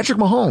 Patrick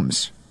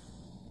Mahomes,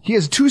 he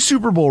has 2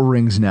 Super Bowl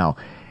rings now,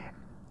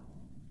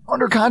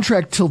 under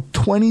contract till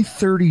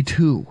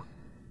 2032.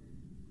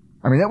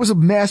 I mean, that was a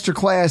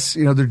masterclass.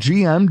 Their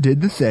GM did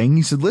the thing.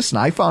 He said, listen,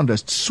 I found a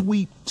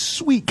sweet,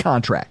 sweet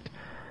contract.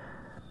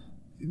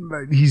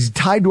 He's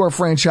tied to our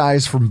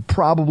franchise from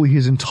probably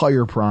his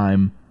entire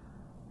prime.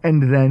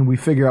 And then we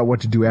figure out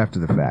what to do after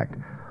the fact.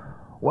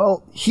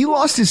 Well, he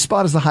lost his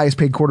spot as the highest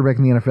paid quarterback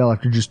in the NFL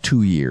after just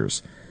 2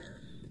 years.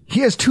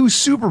 He has 2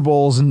 Super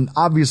Bowls and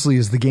obviously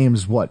is the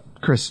game's what,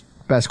 Chris,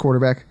 best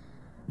quarterback?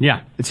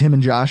 Yeah. It's him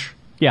and Josh?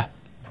 Yeah.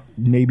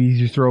 Maybe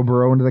you throw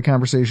Burrow into the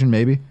conversation,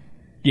 maybe?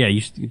 Yeah,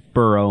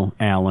 Burrow,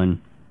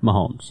 Allen,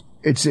 Mahomes.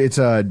 It's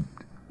a,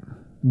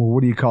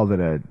 what do you call it?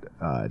 A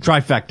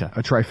trifecta.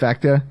 A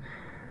trifecta.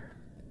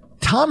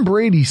 Tom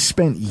Brady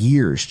spent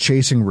years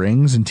chasing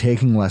rings and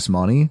taking less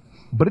money,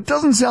 but it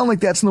doesn't sound like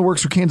that's in the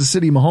works for Kansas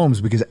City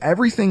Mahomes because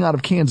everything out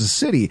of Kansas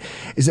City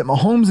is that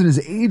Mahomes and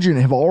his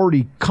agent have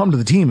already come to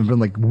the team and been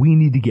like, we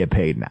need to get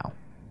paid now.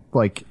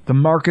 Like, the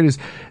market is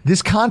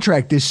this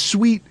contract, this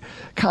sweet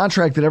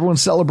contract that everyone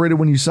celebrated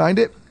when you signed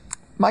it.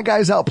 My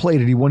guy's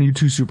outplayed it. He won you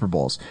 2 Super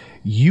Bowls.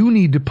 You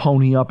need to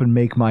pony up and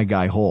make my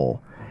guy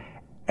whole.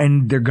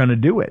 And they're going to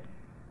do it.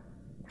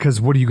 Because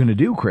what are you going to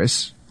do,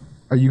 Chris?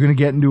 Are you going to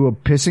get into a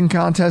pissing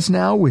contest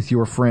now with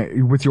your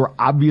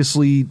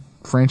obviously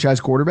franchise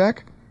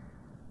quarterback?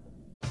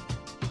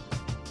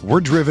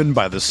 We're driven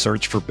by the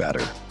search for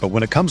better. But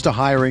when it comes to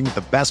hiring,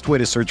 the best way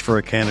to search for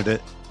a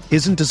candidate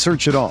isn't to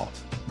search at all.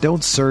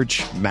 Don't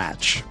search,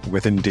 match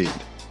with Indeed.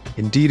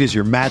 Indeed is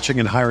your matching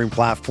and hiring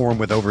platform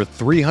with over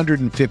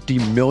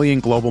 350 million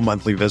global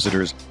monthly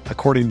visitors,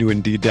 according to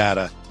Indeed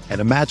data,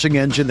 and a matching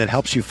engine that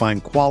helps you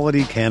find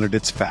quality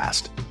candidates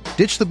fast.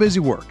 Ditch the busy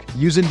work.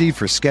 Use Indeed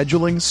for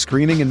scheduling,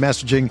 screening, and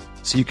messaging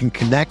so you can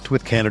connect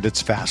with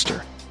candidates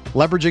faster.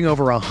 Leveraging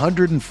over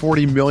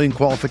 140 million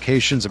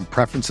qualifications and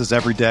preferences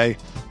every day,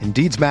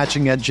 Indeed's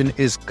matching engine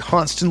is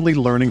constantly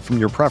learning from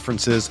your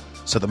preferences,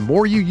 so the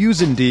more you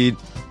use Indeed,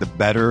 the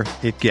better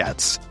it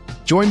gets.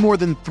 Join more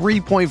than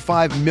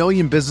 3.5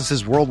 million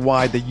businesses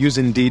worldwide that use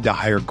Indeed to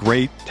hire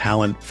great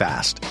talent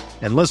fast.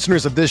 And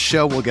listeners of this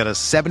show will get a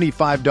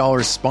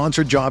 $75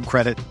 sponsored job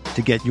credit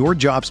to get your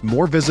jobs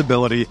more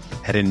visibility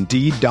at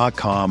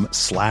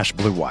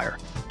Indeed.com/Blue Wire.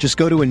 Just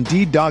go to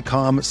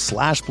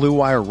Indeed.com/Blue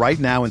Wire right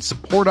now and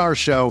support our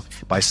show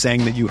by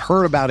saying that you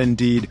heard about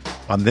Indeed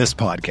on this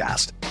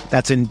podcast.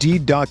 That's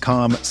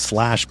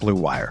Indeed.com/Blue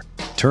Wire.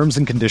 Terms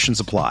and conditions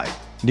apply.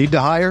 Need to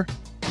hire?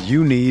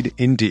 You need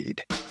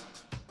Indeed.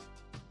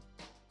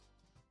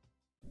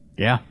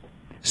 Yeah.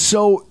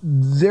 So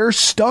they're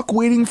stuck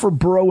waiting for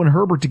Burrow and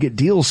Herbert to get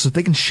deals so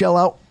they can shell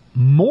out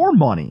more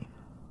money,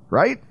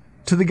 right?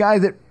 To the guy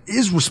that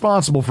is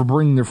responsible for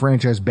bringing their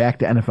franchise back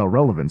to NFL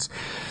relevance.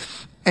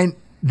 And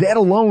that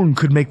alone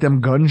could make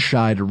them gun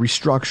shy to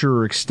restructure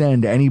or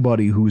extend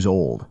anybody who's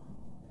old.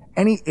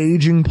 Any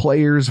aging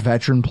players,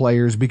 veteran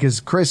players, because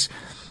Chris,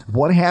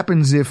 what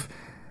happens if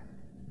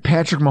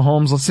Patrick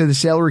Mahomes, let's say the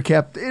salary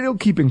cap, it'll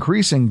keep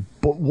increasing,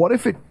 but what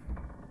if it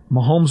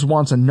Mahomes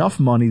wants enough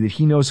money that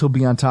he knows he'll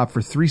be on top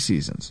for 3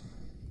 seasons.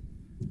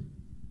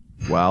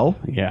 Well,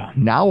 yeah.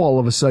 Now all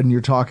of a sudden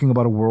you're talking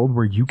about a world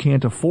where you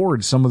can't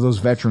afford some of those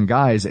veteran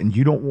guys, and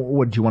you don't.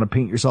 What do you want to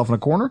paint yourself in a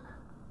corner?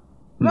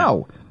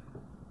 No.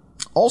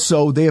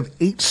 Also, they have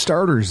 8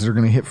 starters that are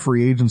going to hit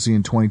free agency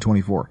in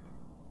 2024.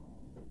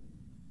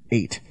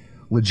 8.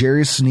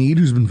 L'Jarius Sneed,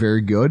 who's been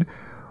very good.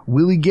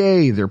 Willie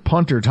Gay, their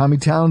punter, Tommy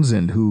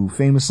Townsend, who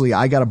famously,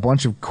 I got a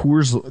bunch of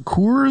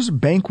Coors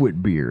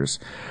Banquet beers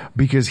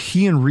because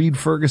he and Reed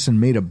Ferguson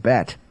made a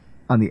bet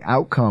on the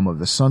outcome of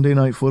the Sunday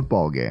night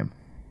football game.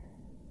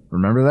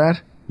 Remember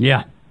that?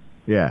 Yeah.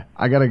 Yeah.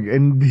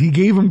 And he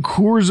gave him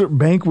Coors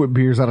Banquet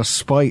beers out of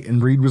spite,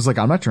 and Reed was like,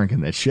 I'm not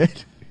drinking that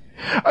shit.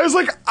 I was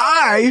like,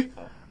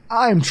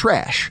 I'm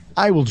trash.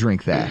 I will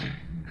drink that.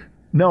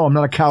 No, I'm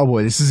not a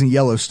cowboy. This isn't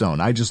Yellowstone.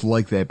 I just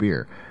like that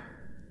beer.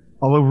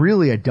 Although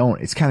really I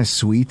don't. It's kind of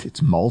sweet. It's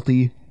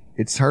malty.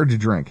 It's hard to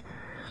drink.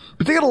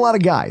 But they got a lot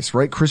of guys,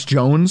 right? Chris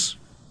Jones,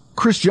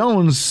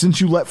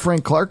 since you let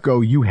Frank Clark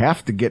go, you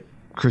have to get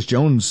Chris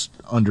Jones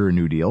under a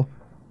new deal.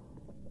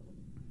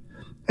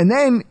 And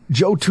then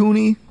Joe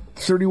Tooney,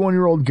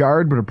 31-year-old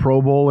guard, but a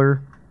Pro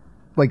Bowler.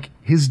 Like,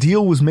 his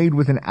deal was made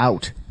with an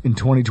out in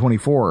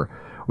 2024,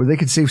 where they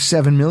could save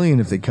 $7 million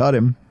if they cut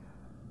him,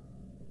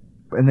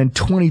 and then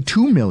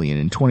 $22 million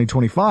in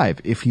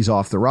 2025 if he's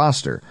off the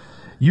roster.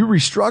 You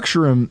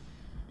restructure him,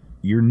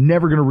 you're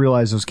never going to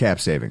realize those cap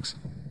savings.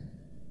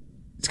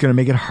 It's going to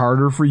make it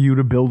harder for you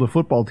to build a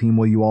football team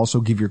while you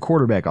also give your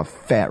quarterback a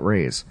fat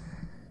raise.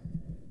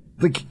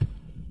 Like,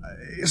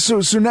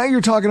 so now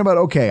you're talking about,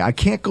 okay, I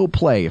can't go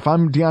play. If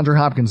I'm DeAndre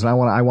Hopkins and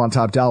I want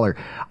top dollar,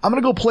 I'm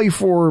going to go play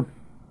for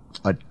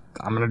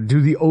I'm going to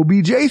do the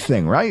OBJ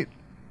thing, right?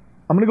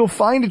 I'm going to go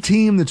find a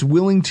team that's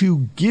willing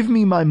to give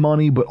me my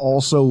money, but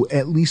also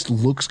at least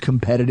looks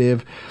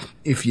competitive.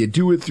 If you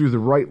do it through the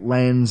right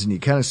lens and you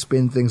kind of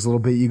spin things a little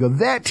bit, you go,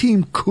 that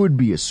team could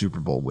be a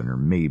Super Bowl winner,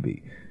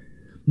 maybe.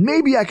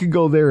 Maybe I could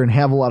go there and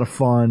have a lot of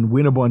fun,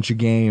 win a bunch of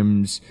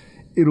games.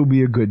 It'll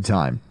be a good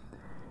time.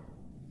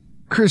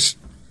 Chris,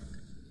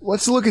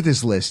 let's look at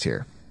this list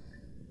here.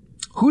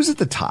 Who's at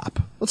the top?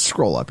 Let's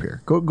scroll up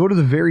here. Go to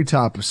the very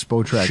top of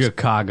Spotrac.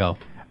 Chicago.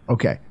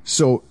 Okay,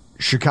 so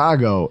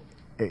Chicago,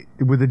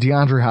 with the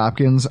DeAndre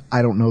Hopkins,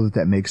 I don't know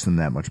that makes them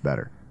that much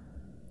better.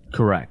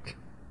 Correct.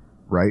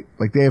 Right?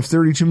 Like, they have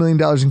 $32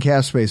 million in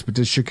cap space, but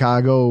does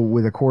Chicago,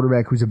 with a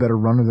quarterback who's a better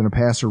runner than a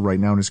passer right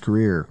now in his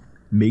career,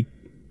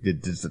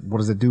 what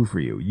does it do for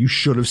you? You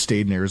should have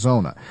stayed in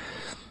Arizona.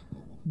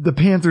 The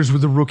Panthers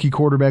with a rookie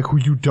quarterback who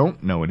you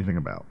don't know anything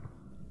about.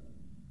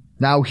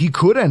 Now, he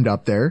could end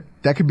up there.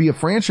 That could be a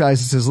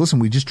franchise that says, listen,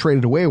 we just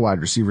traded away a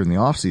wide receiver in the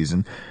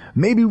offseason.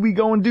 Maybe we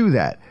go and do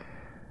that.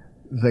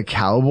 The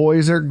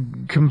Cowboys are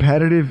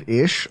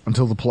competitive-ish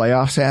until the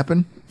playoffs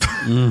happen.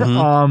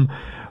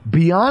 Mm-hmm.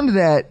 Beyond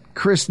that,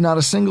 Chris, not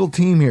a single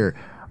team here.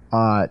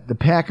 The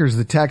Packers,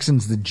 the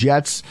Texans, the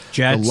Jets,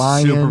 the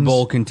Lions. Super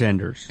Bowl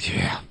contenders.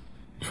 Yeah.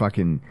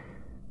 Fucking.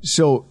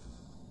 So,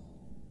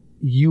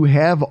 you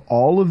have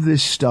all of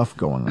this stuff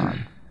going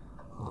on.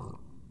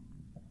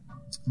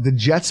 The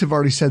Jets have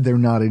already said they're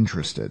not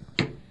interested.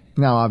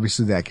 Now,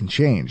 obviously, that can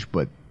change,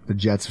 but the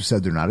Jets have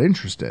said they're not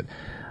interested.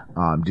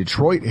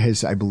 Detroit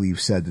has, I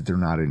believe, said that they're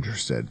not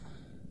interested.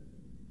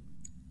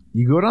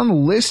 You go down the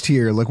list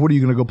here, like, what are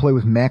you going to go play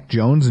with Mac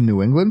Jones in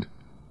New England?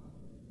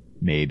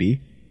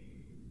 Maybe.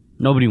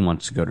 Nobody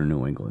wants to go to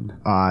New England.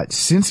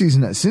 Since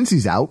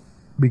he's out,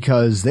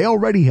 because they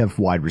already have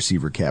wide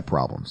receiver cap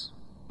problems.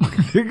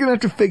 They're going to have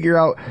to figure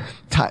out.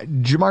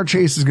 Jamar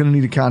Chase is going to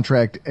need a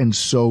contract, and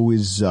so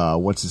is,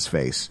 what's his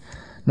face?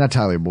 Not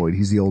Tyler Boyd,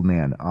 he's the old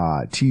man.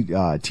 T.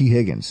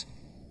 Higgins.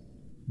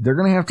 They're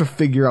going to have to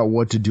figure out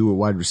what to do at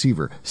wide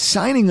receiver.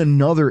 Signing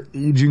another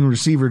aging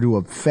receiver to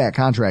a fat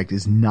contract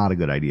is not a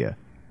good idea.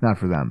 Not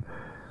for them.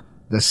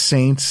 The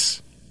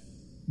Saints,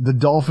 the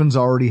Dolphins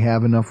already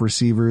have enough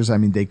receivers. I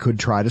mean, they could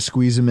try to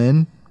squeeze them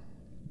in,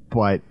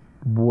 but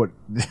what?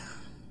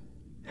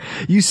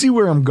 You see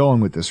where I'm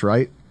going with this,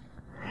 right?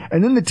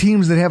 And then the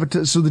teams that have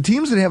the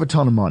teams that have a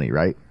ton of money,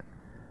 right,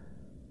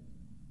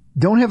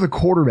 don't have the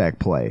quarterback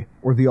play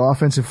or the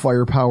offensive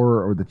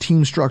firepower or the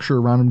team structure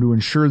around him to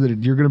ensure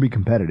that you're going to be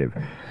competitive.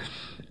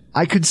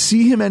 I could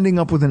see him ending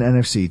up with an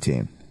NFC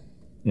team.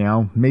 You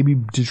know, maybe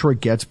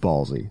Detroit gets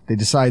ballsy. They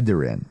decide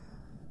they're in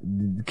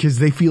because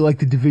they feel like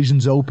the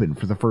division's open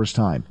for the first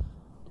time.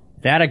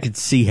 That I could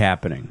see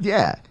happening.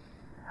 Yeah.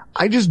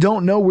 I just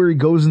don't know where he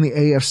goes in the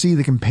AFC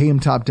that can pay him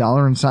top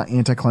dollar and it's not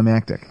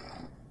anticlimactic.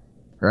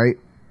 Right?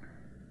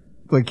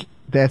 Like,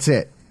 that's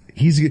it.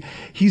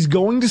 He's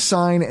going to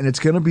sign, and it's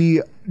going to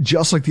be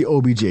just like the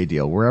OBJ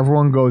deal, where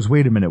everyone goes,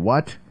 wait a minute,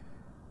 what?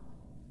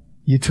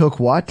 You took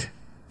what?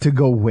 To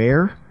go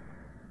where?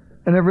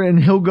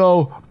 And he'll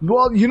go,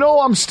 well, you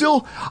know,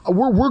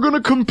 we're going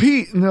to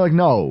compete. And they're like,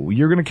 no,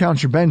 you're going to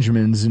count your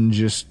Benjamins and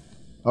just,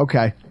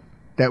 okay,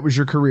 that was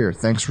your career.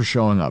 Thanks for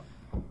showing up,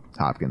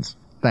 Hopkins.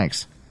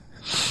 Thanks.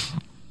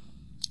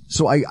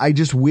 So I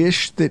just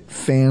wish that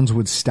fans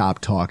would stop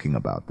talking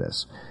about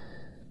this.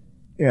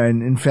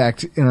 And in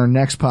fact, in our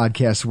next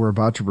podcast we're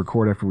about to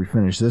record after we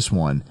finish this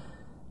one,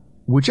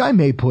 which I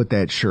may put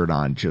that shirt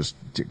on, just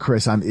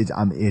Chris, I'm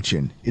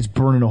itching. It's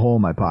burning a hole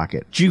in my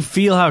pocket. Do you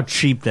feel how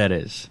cheap that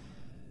is?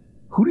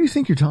 Who do you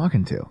think you're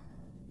talking to?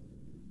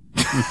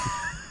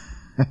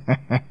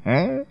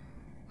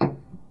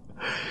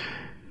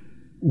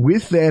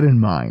 With that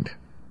in mind,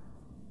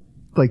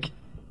 like,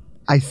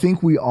 I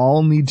think we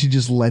all need to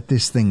just let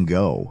this thing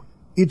go.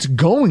 It's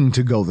going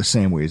to go the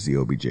same way as the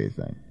OBJ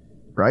thing,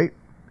 right?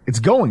 It's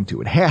going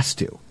to. It has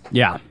to.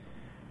 Yeah.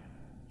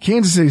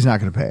 Kansas City's not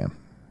going to pay him.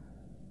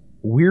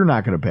 We're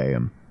not going to pay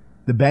him.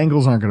 The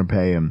Bengals aren't going to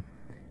pay him.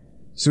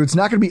 So it's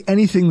not going to be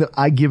anything that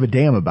I give a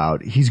damn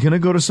about. He's going to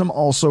go to some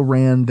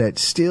also-ran that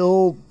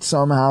still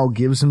somehow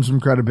gives him some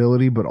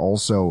credibility, but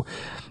also,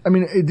 I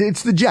mean,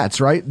 it's the Jets,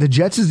 right? The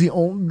Jets is the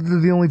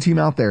only team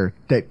out there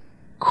that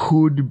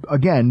could,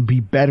 again,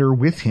 be better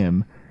with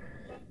him.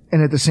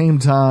 And at the same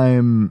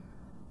time,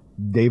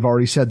 they've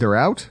already said they're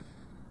out.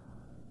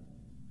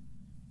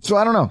 So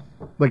I don't know.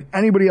 Like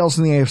anybody else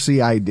in the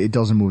AFC, it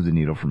doesn't move the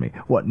needle for me.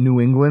 What, New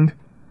England?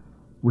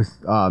 With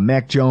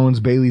Mac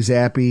Jones, Bailey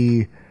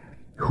Zappi,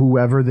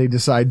 whoever they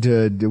decide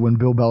to, when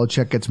Bill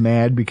Belichick gets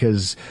mad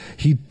because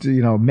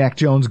Mac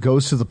Jones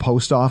goes to the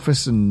post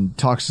office and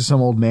talks to some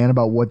old man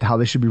about how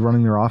they should be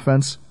running their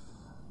offense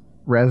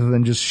rather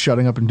than just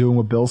shutting up and doing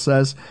what Bill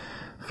says.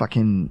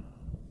 Fucking.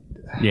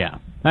 Yeah,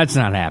 that's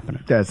not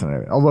happening. That's not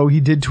happening. Although he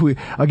did tweet,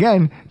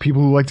 again,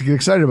 people who like to get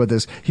excited about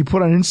this, he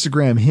put on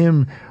Instagram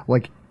him,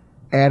 like,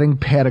 adding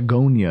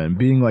Patagonia and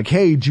being like,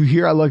 hey, did you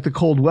hear I like the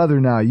cold weather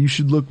now? You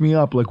should look me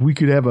up. Like, we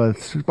could have a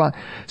spot.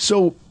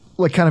 So,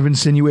 like, kind of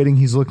insinuating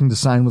he's looking to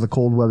sign with a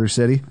cold weather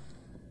city.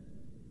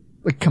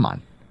 Like, come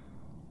on.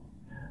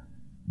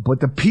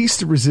 But the piece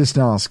de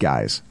resistance,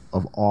 guys,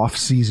 of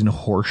off-season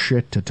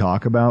horseshit to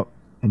talk about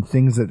and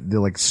things that they're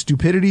like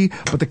stupidity,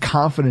 but the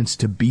confidence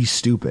to be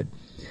stupid.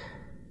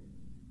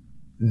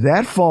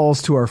 That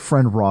falls to our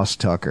friend Ross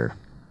Tucker.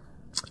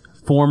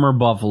 Former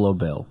Buffalo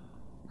Bill.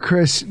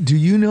 Chris, do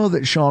you know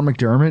that Sean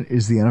McDermott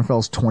is the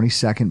NFL's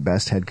 22nd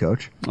best head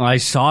coach? I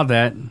saw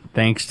that,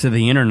 thanks to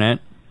the internet.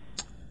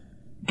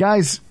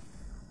 Guys,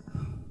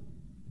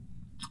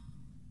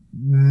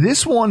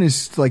 this one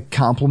is like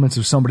compliments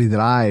of somebody that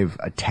I've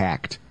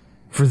attacked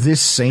for this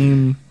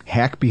same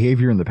hack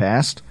behavior in the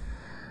past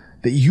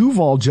that you've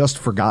all just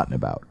forgotten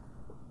about.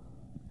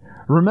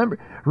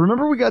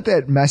 Remember we got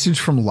that message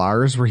from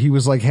Lars where he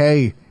was like,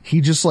 hey, he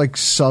just like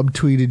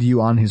subtweeted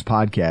you on his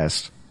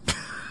podcast.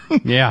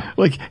 Yeah.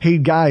 Like, hey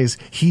guys,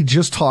 he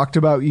just talked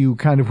about you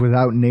kind of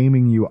without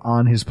naming you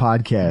on his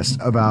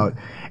podcast about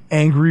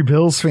angry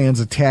Bills fans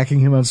attacking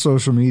him on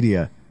social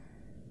media.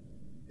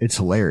 It's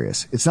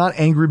hilarious. It's not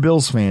angry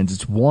Bills fans.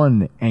 It's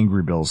one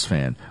angry Bills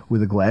fan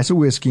with a glass of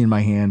whiskey in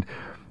my hand.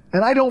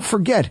 And I don't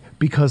forget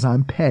because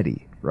I'm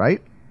petty,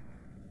 right?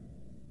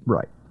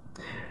 Right.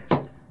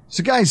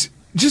 So guys,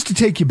 just to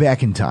take you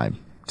back in time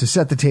to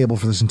set the table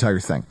for this entire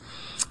thing.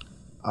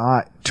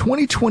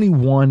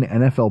 2021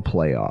 NFL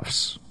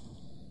playoffs.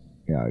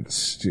 Yeah,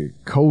 it's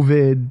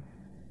COVID.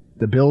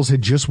 The Bills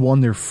had just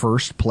won their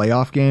first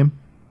playoff game.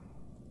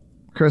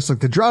 Chris, like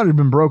the drought had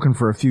been broken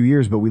for a few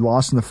years, but we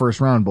lost in the first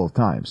round both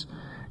times.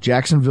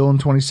 Jacksonville in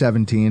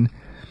 2017,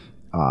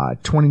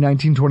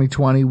 2019,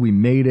 2020, we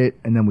made it,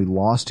 and then we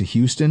lost to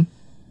Houston.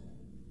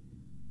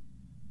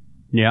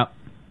 Yep.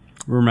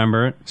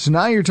 Remember it. So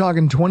now you're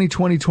talking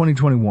 2020,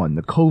 2021,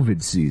 the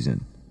COVID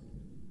season.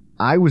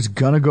 I was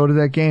going to go to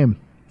that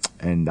game,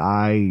 and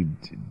I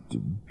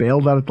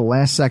bailed out at the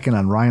last second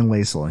on Ryan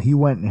Lasel, and he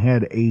went and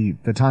had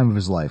the time of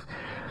his life.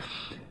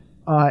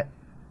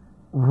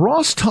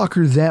 Ross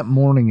Tucker that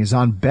morning is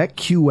on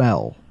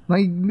BetQL.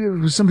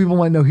 Now, some people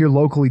might know here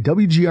locally,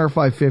 WGR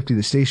 550,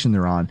 the station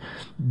they're on,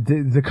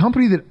 the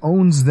company that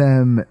owns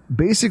them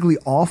basically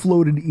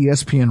offloaded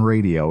ESPN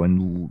Radio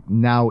and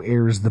now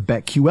airs the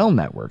BetQL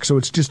network. So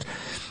it's just,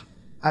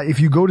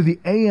 if you go to the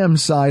AM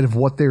side of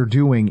what they're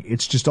doing,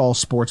 it's just all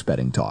sports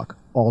betting talk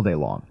all day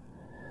long.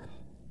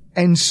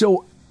 And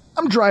so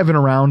I'm driving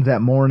around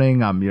that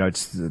morning.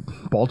 It's the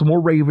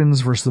Baltimore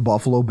Ravens versus the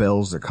Buffalo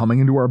Bills. They're coming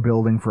into our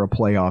building for a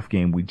playoff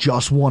game. We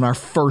just won our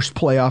first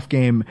playoff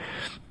game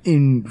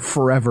in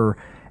forever.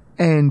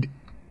 And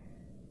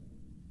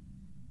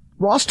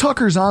Ross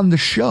Tucker's on the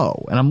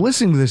show. And I'm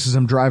listening to this as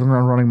I'm driving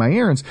around running my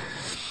errands.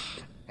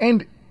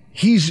 And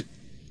he's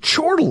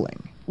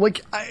chortling.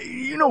 Like,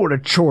 you know what a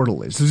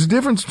chortle is. There's a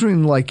difference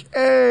between like,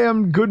 hey,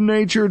 I'm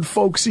good-natured,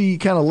 folksy,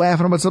 kind of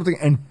laughing about something,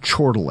 and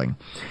chortling.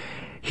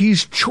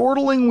 He's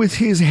chortling with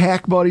his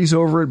hack buddies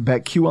over at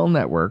BetQL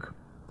Network.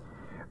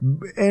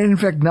 And in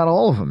fact, not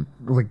all of them.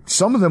 Like,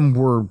 some of them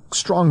were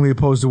strongly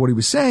opposed to what he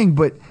was saying,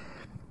 but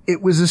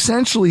it was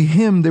essentially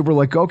him. They were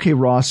like, okay,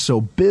 Ross,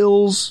 so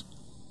Bills,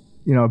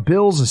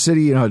 a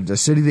city, a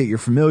city that you're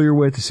familiar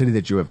with, a city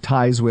that you have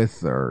ties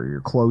with or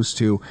you're close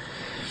to.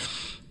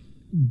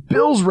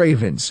 Bills,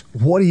 Ravens,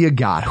 what do you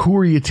got? Who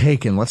are you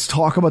taking? Let's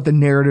talk about the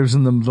narratives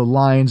and the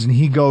lines. And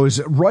he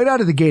goes, right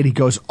out of the gate, he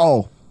goes,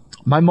 oh,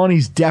 my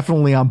money's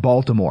definitely on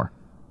Baltimore.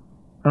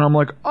 And I'm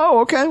like,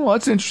 oh, okay, well,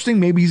 that's interesting.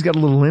 Maybe he's got a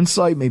little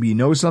insight. Maybe he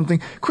knows something.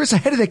 Chris,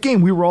 ahead of that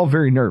game, we were all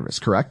very nervous,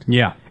 correct?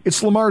 Yeah.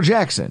 It's Lamar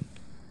Jackson.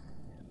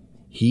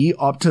 He,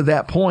 up to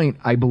that point,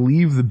 I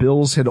believe the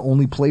Bills had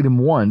only played him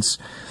once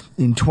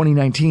in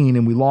 2019,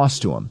 and we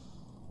lost to him.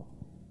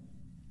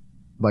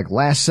 Like,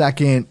 last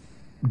second,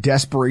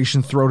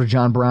 desperation throw to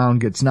John Brown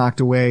gets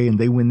knocked away, and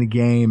they win the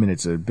game, and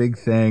it's a big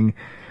thing.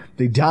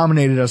 They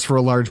dominated us for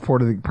a large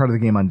part of the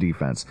game on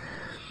defense.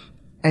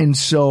 And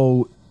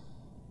so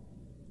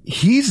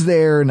he's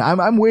there, and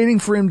I'm waiting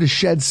for him to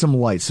shed some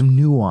light, some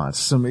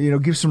nuance,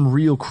 give some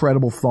real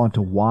credible thought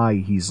to why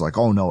he's like,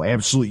 oh no,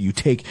 absolutely, you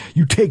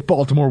take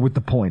Baltimore with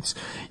the points.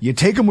 You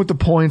take them with the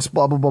points,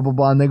 blah, blah, blah, blah,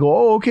 blah. And they go,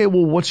 oh, okay,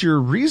 well, what's your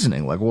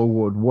reasoning? Like, well,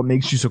 what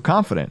makes you so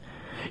confident?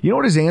 You know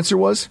what his answer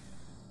was?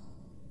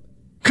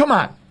 Come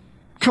on,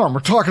 we're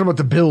talking about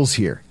the Bills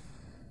here.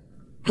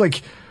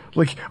 Like,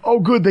 oh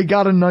good, they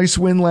got a nice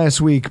win last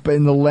week, but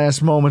in the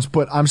last moments,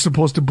 but I'm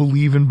supposed to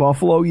believe in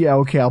Buffalo? Yeah,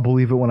 okay, I'll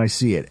believe it when I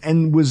see it.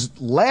 And was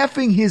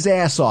laughing his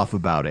ass off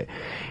about it.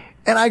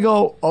 And I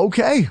go,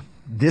 okay,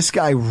 this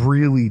guy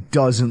really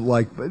doesn't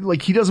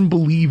he doesn't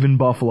believe in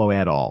Buffalo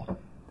at all.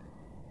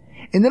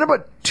 And then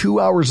about 2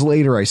 hours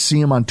later, I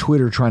see him on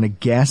Twitter trying to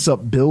gas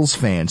up Bills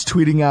fans,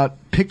 tweeting out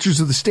pictures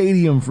of the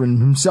stadium from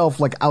himself,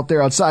 like out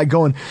there outside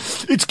going,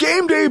 it's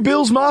game day,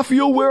 Bills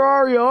Mafia, where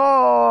are you?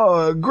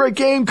 Oh, great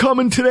game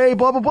coming today,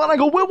 blah, blah, blah. And I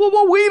go,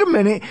 whoa, wait a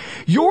minute.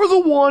 You're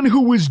the one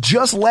who was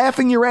just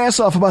laughing your ass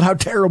off about how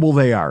terrible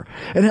they are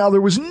and how there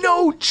was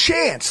no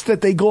chance that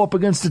they go up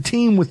against a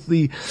team with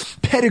the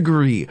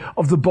pedigree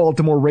of the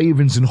Baltimore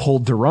Ravens and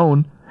hold their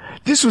own.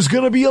 This was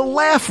going to be a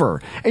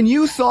laugher. And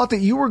you thought that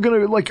you were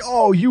going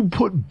to, you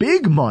put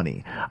big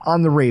money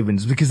on the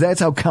Ravens because that's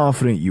how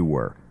confident you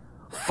were.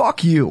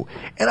 Fuck you.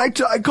 And I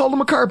called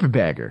him a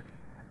carpetbagger.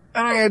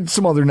 And I had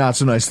some other not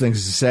so nice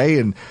things to say.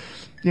 And,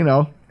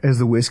 as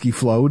the whiskey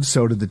flowed,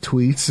 so did the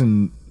tweets.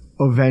 And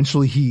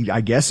eventually he, I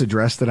guess,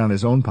 addressed it on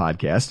his own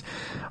podcast.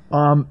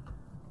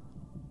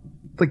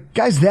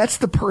 Guys, that's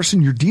the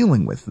person you're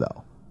dealing with,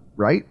 though.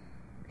 Right?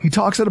 He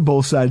talks out of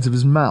both sides of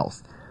his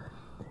mouth.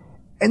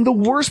 And the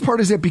worst part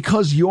is that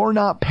because you're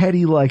not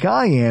petty like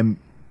I am,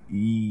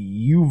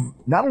 you've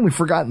not only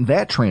forgotten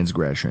that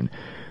transgression,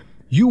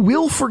 you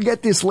will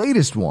forget this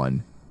latest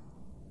one.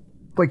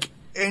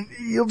 And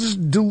you'll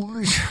just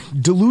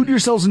delude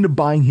yourselves into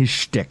buying his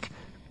shtick.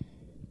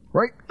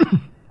 Right?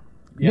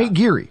 Yeah. Nate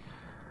Geary.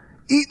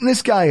 Eating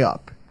this guy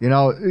up.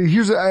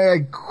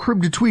 I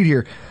cribbed a tweet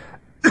here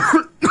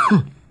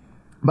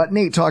about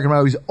Nate talking about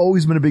how he's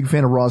always been a big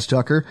fan of Ross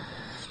Tucker.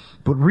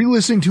 But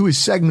re-listening to his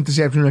segment this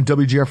afternoon on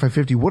WGR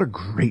 550, what a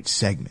great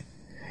segment.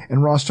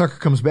 And Ross Tucker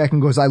comes back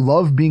and goes, I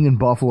love being in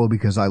Buffalo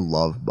because I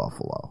love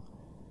Buffalo.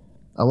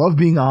 I love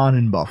being on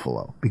in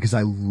Buffalo because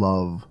I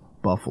love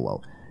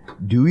Buffalo.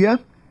 Do ya?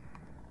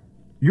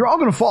 You're all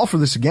going to fall for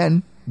this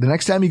again. The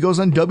next time he goes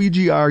on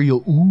WGR,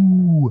 you'll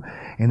ooh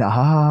and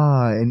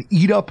ah and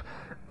eat up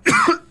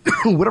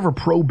whatever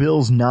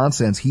pro-Bills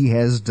nonsense he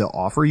has to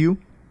offer you.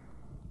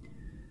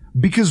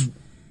 Because,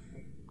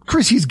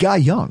 Chris, he's Guy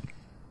Young.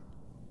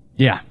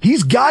 Yeah.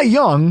 He's Guy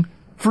Young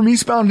from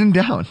Eastbound and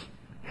Down.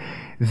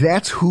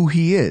 That's who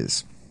he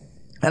is.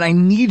 And I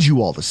need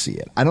you all to see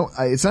it.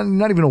 It's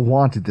not even a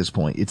want at this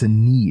point. It's a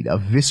need, a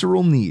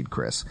visceral need,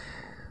 Chris.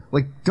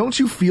 Don't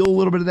you feel a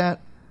little bit of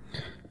that?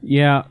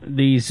 Yeah,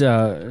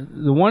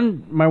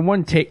 my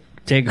one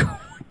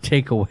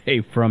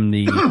takeaway from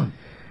the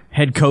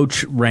head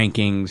coach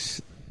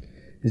rankings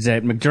is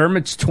that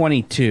McDermott's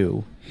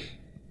 22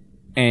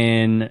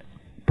 and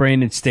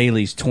Brandon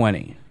Staley's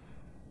 20.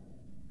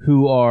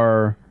 Who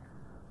are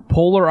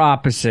polar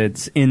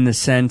opposites in the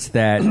sense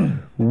that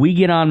we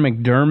get on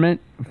McDermott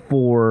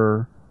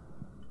for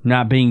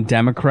not being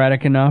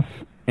democratic enough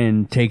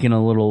and taking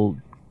a little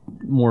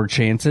more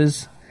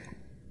chances.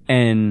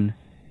 And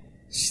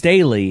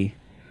Staley,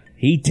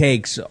 he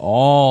takes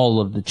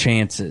all of the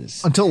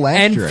chances. Until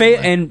last year.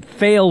 And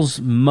fails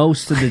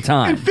most of the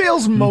time.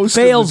 Fails most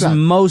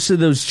of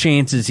those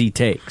chances he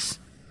takes.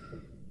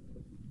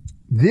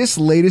 This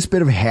latest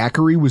bit of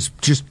hackery was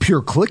just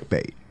pure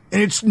clickbait.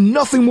 And it's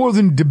nothing more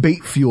than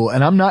debate fuel,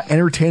 and I'm not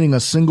entertaining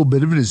a single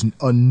bit of it as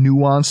a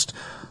nuanced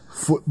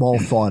football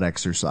thought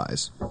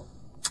exercise.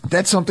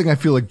 That's something I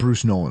feel like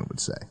Bruce Nolan would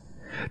say.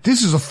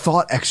 This is a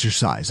thought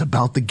exercise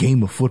about the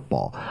game of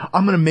football.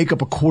 I'm going to make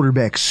up a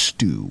quarterback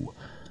stew.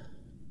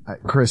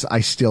 Chris,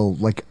 I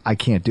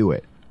can't do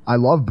it. I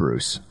love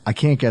Bruce. I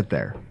can't get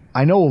there.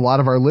 I know a lot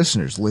of our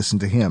listeners listen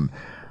to him.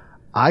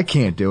 I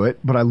can't do it,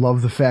 but I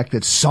love the fact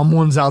that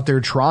someone's out there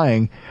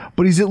trying,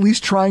 but he's at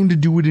least trying to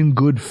do it in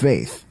good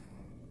faith.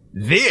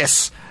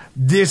 This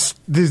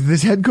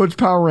head coach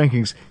power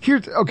rankings.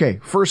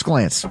 First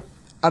glance.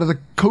 Out of the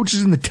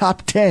coaches in the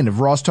top 10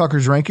 of Ross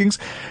Tucker's rankings,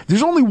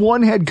 there's only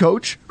one head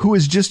coach who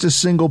has just a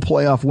single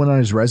playoff win on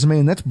his resume,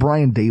 and that's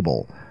Brian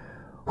Daboll,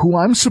 who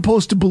I'm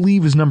supposed to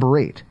believe is number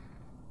 8.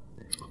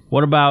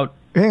 What about...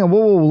 Hang on,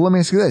 whoa, let me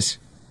ask you this.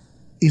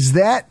 Is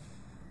that,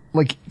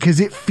 because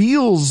it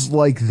feels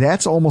like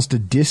that's almost a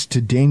diss to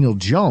Daniel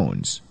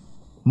Jones,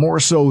 more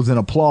so than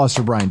applause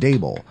for Brian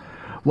Daboll.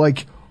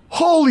 Like,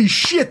 holy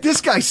shit,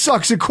 this guy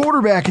sucks at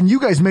quarterback and you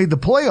guys made the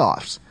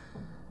playoffs.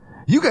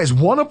 You guys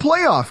won a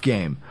playoff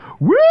game.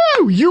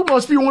 Woo! You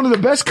must be one of the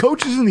best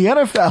coaches in the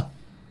NFL.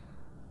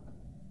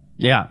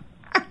 Yeah.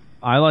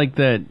 I like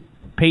that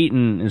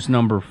Peyton is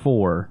number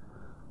 4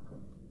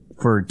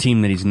 for a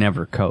team that he's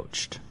never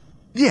coached.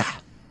 Yeah.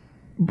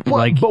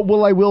 But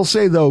well, I will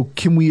say, though,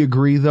 can we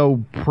agree,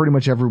 though, pretty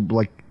much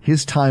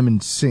his time in,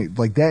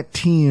 that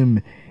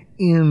team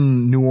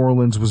in New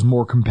Orleans was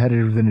more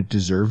competitive than it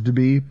deserved to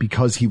be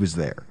because he was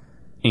there.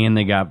 And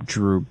they got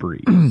Drew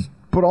Brees.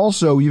 But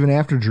also, even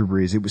after Drew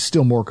Brees, it was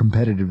still more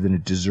competitive than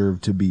it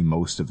deserved to be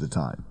most of the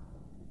time.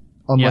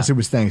 Unless it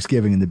was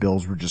Thanksgiving and the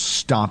Bills were just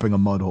stomping a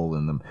mud hole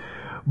in them.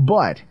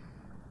 But,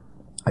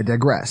 I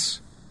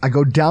digress. I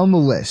go down the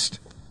list.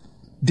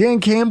 Dan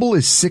Campbell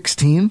is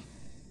 16.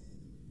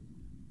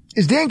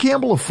 Is Dan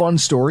Campbell a fun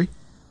story?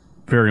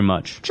 Very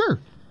much.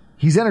 Sure.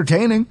 He's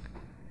entertaining.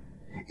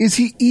 Is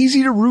he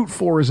easy to root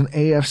for as an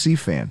AFC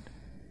fan?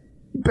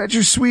 You bet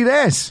your sweet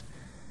ass.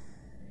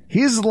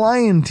 His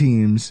Lion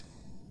teams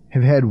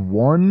have had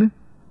one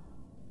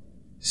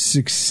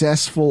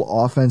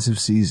successful offensive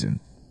season.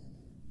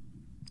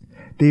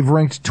 They've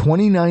ranked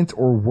 29th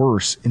or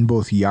worse in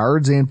both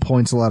yards and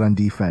points allowed on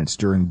defense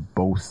during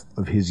both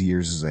of his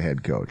years as a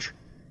head coach.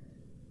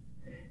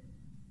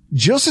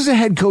 Just as a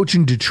head coach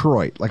in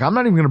Detroit, I'm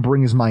not even going to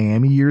bring his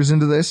Miami years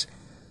into this.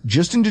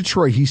 Just in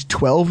Detroit, he's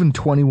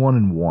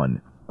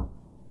 12-21-1.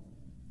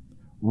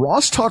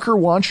 Ross Tucker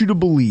wants you to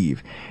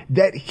believe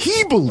that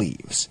he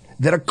believes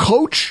that a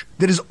coach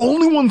that has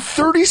only won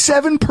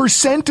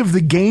 37% of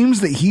the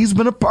games that he's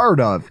been a part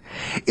of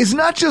is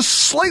not just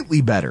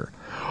slightly better,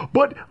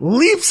 but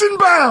leaps and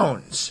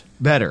bounds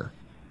better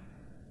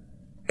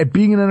at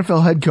being an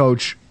NFL head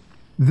coach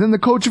than the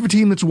coach of a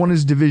team that's won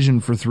his division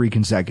for 3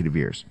 consecutive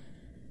years.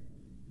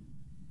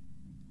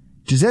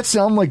 Does that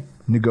sound like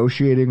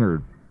negotiating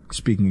or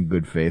speaking in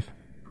good faith?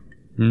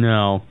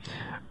 No.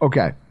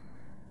 Okay.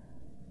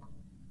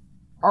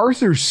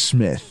 Arthur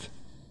Smith,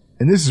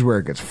 and this is where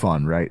it gets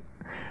fun, right?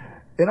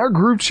 In our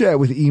group chat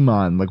with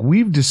Iman,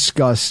 we've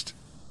discussed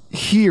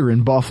here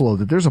in Buffalo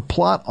that there's a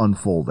plot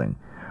unfolding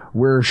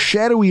where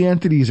shadowy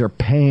entities are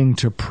paying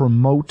to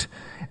promote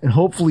and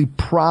hopefully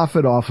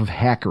profit off of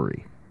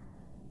hackery.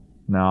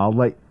 Now,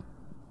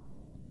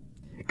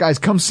 guys,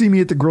 come see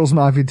me at the Girls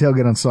Mafia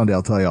tailgate on Sunday.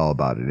 I'll tell you all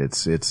about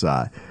it.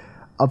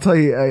 I'll tell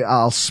you,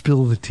 I'll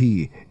spill the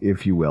tea,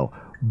 if you will.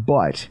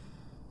 But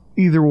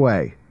either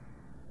way,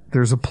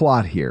 there's a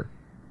plot here.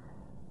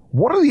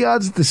 What are the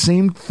odds that the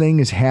same thing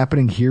is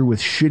happening here with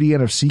shitty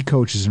NFC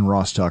coaches and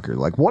Ross Tucker?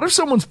 What if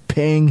someone's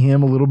paying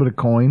him a little bit of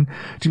coin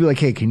to be like,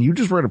 hey, can you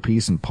just write a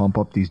piece and pump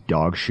up these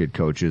dog shit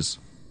coaches?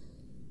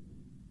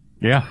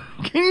 Yeah.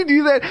 Can you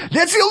do that?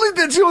 That's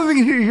the only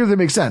thing here that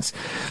makes sense.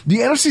 The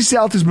NFC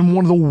South has been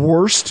one of the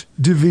worst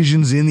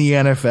divisions in the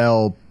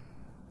NFL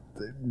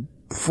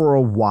for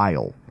a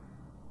while.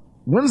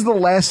 When's the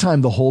last time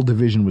the whole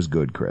division was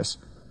good, Chris?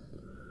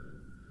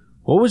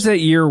 What was that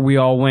year we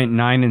all went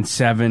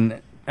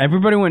 9-7?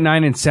 Everybody went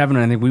 9-7, and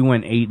I think we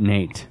went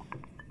 8-8.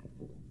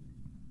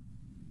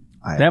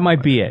 That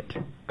might be it,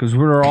 because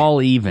we're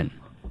all even.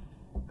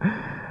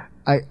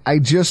 I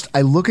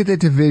look at that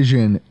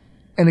division,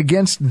 and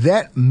against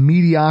that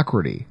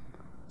mediocrity,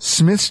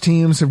 Smith's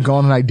teams have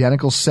gone an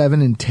identical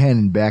 7-10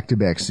 in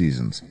back-to-back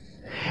seasons.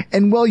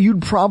 And while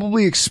you'd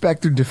probably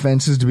expect their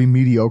defenses to be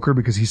mediocre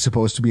because he's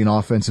supposed to be an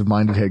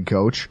offensive-minded head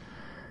coach,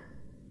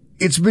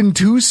 it's been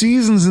 2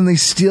 seasons and they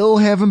still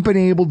haven't been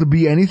able to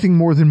be anything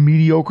more than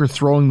mediocre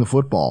throwing the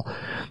football.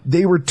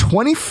 They were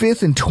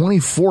 25th and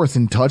 24th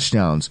in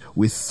touchdowns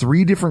with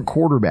 3 different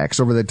quarterbacks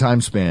over that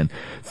time span,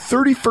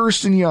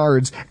 31st in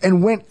yards,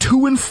 and went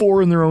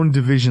 2-4 in their own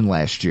division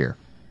last year.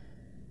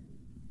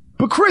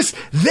 But Chris,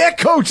 that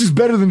coach is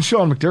better than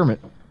Sean McDermott,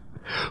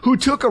 who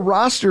took a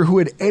roster who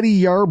had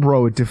Eddie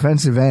Yarbrough at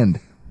defensive end.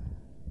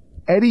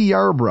 Eddie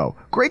Yarbrough.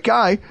 Great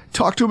guy.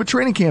 Talked to him at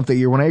training camp that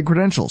year when I had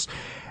credentials.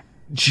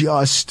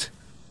 Just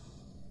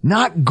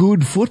not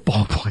good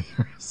football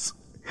players.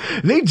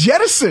 They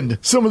jettisoned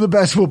some of the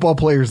best football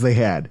players they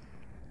had.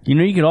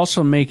 You could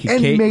also make a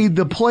case. And made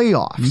the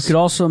playoffs. You could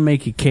also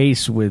make a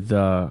case with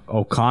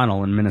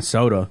O'Connell in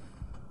Minnesota.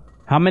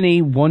 How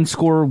many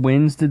one-score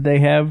wins did they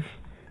have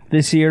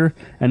this year?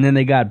 And then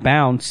they got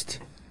bounced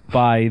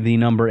by the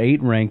number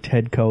 8 ranked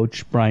head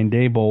coach, Brian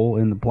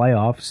Daboll, in the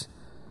playoffs.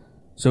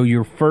 So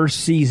your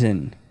first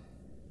season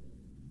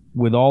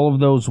with all of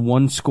those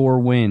one-score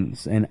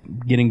wins and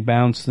getting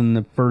bounced in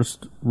the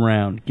first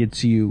round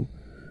gets you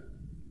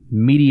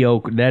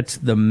mediocre. That's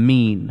the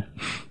mean.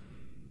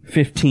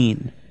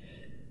 15.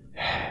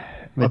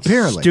 It's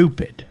apparently.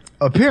 Stupid.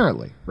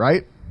 Apparently,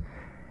 right?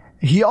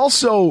 He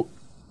also,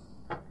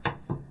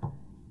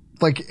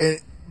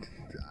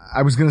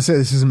 I was going to say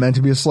this isn't meant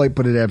to be a slight,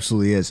 but it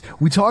absolutely is.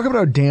 We talk about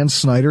how Dan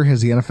Snyder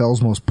has the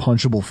NFL's most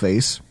punchable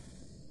face.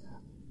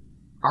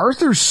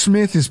 Arthur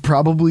Smith is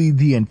probably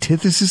the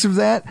antithesis of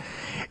that,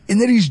 in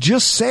that he's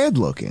just sad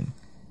looking.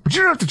 But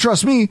you don't have to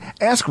trust me.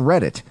 Ask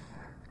Reddit.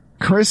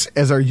 Chris,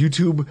 as our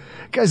YouTube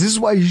guys, this is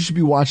why you should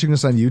be watching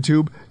us on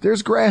YouTube.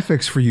 There's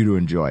graphics for you to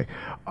enjoy.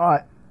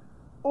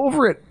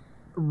 Over at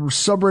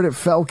subreddit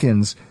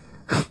Falcons,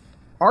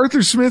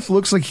 Arthur Smith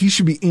looks like he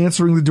should be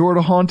answering the door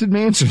to Haunted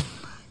Mansion.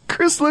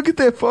 Chris, look at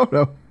that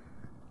photo.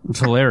 It's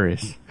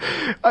hilarious.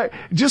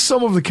 Just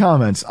some of the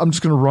comments. I'm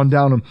just going to run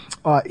down them.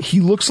 He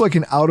looks like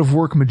an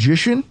out-of-work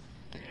magician.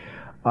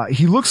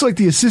 He looks like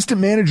the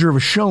assistant manager of a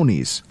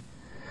Shoney's.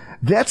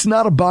 That's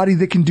not a body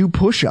that can do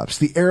push-ups.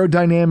 The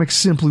aerodynamics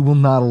simply will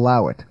not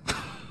allow it.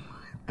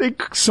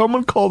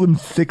 Someone called him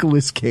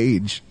Thickless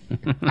Cage.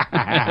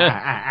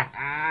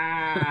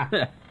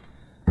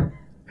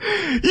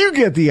 You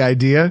get the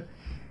idea.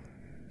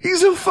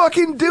 He's a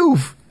fucking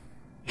doof.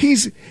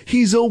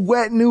 He's a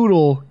wet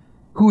noodle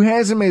who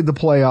hasn't made the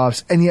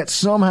playoffs, and yet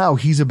somehow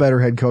he's a better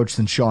head coach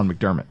than Sean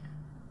McDermott.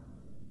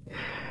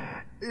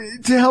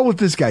 To hell with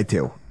this guy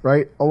too,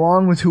 right?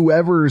 Along with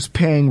whoever's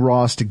paying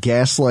Ross to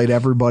gaslight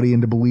everybody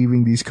into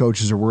believing these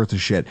coaches are worth a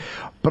shit.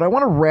 But I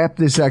want to wrap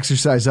this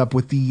exercise up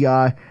with the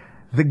guy,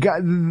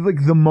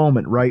 like the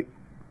moment, right?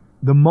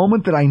 The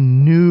moment that I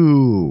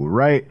knew,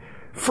 right?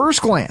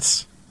 First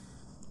glance,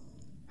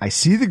 I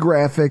see the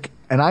graphic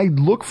and I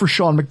look for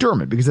Sean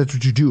McDermott because that's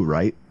what you do,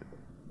 right?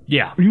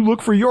 Yeah. You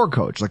look for your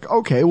coach. Like,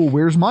 okay, well,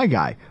 where's my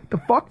guy? The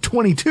fuck,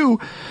 22.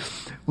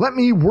 Let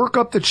me work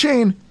up the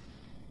chain.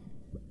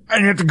 I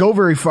didn't have to go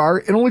very far.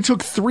 It only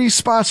took 3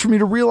 spots for me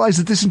to realize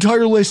that this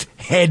entire list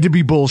had to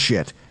be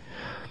bullshit.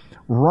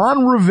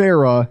 Ron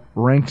Rivera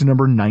ranked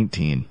number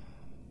 19.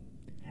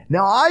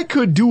 Now, I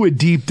could do a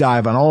deep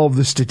dive on all of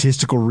the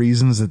statistical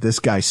reasons that this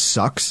guy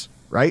sucks,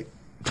 right?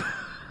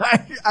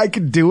 I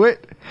could do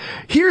it.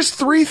 Here's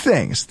 3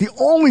 things, the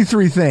only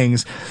 3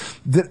 things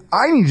that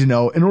I need to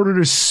know in order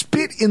to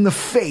spit in the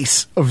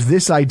face of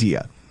this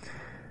idea.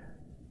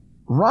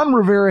 Ron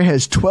Rivera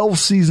has 12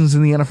 seasons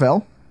in the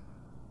NFL.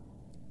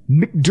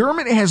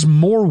 McDermott has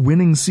more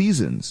winning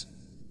seasons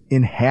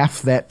in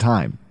half that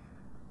time.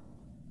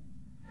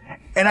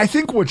 And I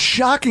think what's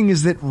shocking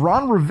is that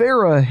Ron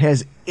Rivera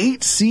has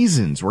 8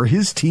 seasons where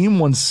his team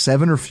won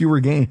 7 or fewer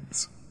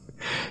games.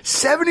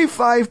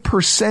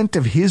 75%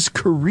 of his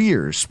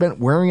career spent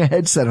wearing a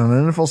headset on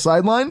an NFL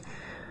sideline.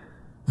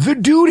 The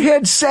dude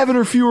had 7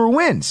 or fewer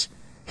wins.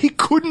 He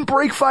couldn't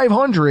break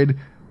 500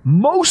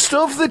 most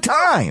of the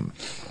time.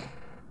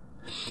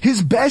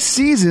 His best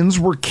seasons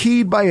were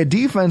keyed by a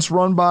defense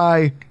run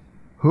by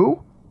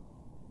who?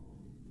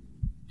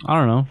 I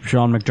don't know.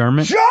 Sean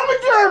McDermott? Sean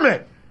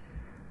McDermott!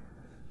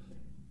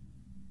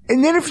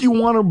 And then if you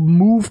want to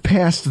move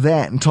past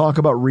that and talk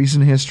about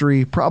recent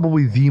history,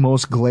 probably the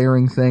most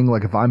glaring thing,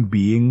 like if I'm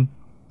being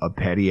a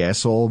petty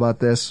asshole about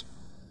this,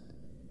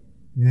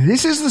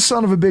 this is the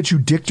son of a bitch who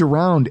dicked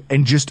around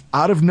and just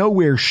out of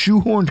nowhere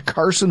shoehorned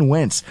Carson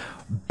Wentz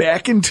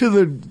back into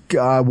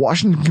the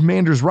Washington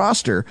Commanders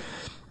roster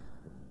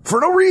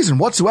for no reason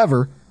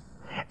whatsoever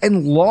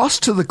and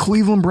lost to the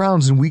Cleveland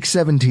Browns in Week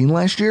 17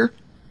 last year.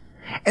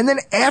 And then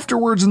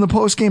afterwards in the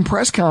post-game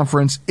press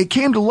conference, it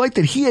came to light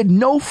that he had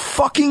no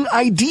fucking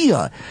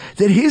idea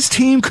that his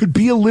team could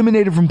be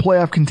eliminated from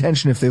playoff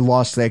contention if they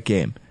lost that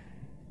game.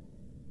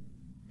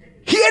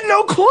 He had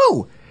no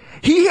clue.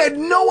 He had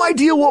no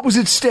idea what was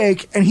at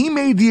stake, and he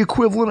made the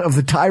equivalent of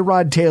the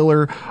Tyrod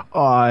Taylor,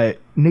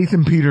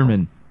 Nathan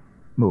Peterman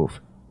move.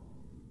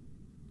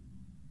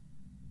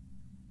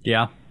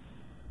 Yeah.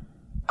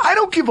 I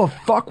don't give a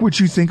fuck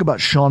what you think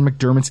about Sean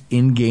McDermott's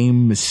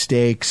in-game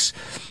mistakes,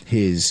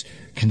 his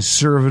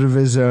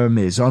conservatism,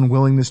 his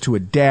unwillingness to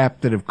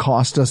adapt that have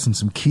cost us in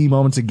some key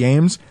moments of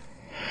games.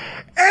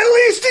 At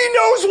least he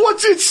knows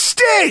what's at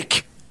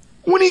stake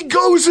when he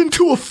goes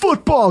into a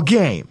football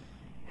game.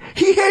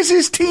 He has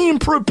his team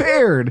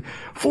prepared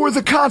for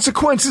the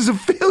consequences of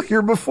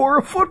failure before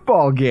a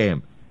football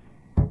game.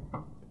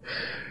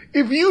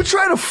 If you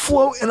try to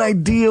float an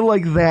idea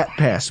like that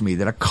past me,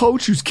 that a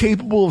coach who's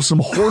capable of some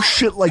horse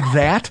shit like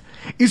that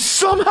is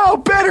somehow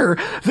better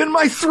than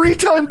my 3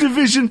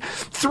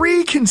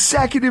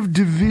 consecutive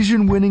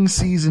division winning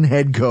season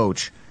head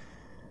coach.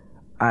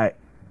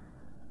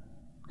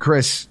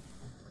 Chris.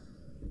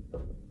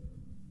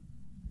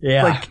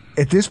 Yeah. Like,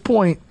 at this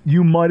point,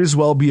 you might as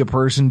well be a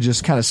person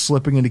just kind of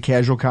slipping into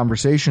casual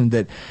conversation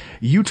that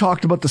you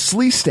talked about the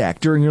slee stack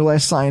during your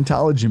last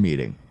Scientology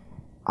meeting.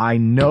 I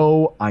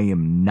know I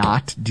am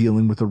not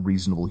dealing with a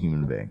reasonable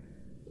human being.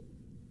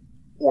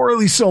 Or at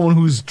least someone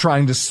who's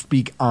trying to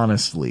speak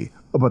honestly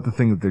about the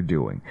thing that they're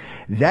doing.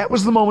 That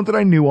was the moment that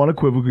I knew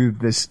unequivocally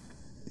that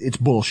it's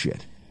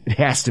bullshit. It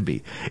has to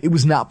be. It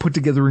was not put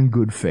together in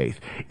good faith.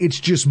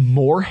 It's just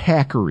more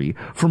hackery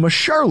from a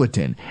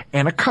charlatan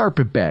and a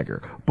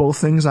carpetbagger. Both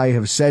things I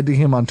have said to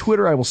him on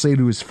Twitter, I will say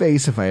to his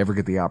face if I ever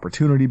get the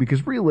opportunity,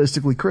 because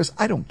realistically, Chris,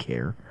 I don't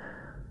care.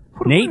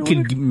 Nate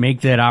could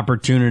make that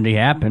opportunity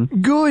happen.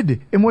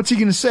 Good. And what's he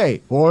going to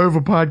say? Well, I have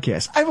a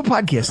podcast. I have a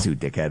podcast too,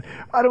 dickhead.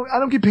 I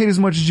don't get paid as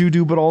much as you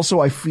do, but also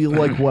I feel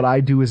like what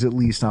I do is at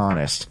least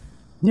honest.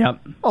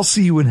 Yep. I'll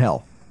see you in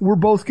hell. We're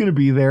both going to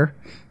be there.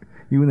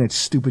 You and that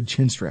stupid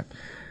chin strap.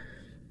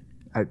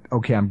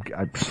 I'm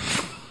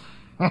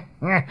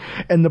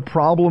And the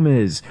problem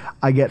is,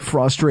 I get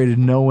frustrated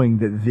knowing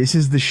that this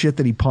is the shit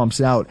that he pumps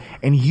out,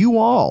 and you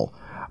all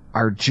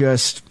are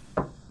just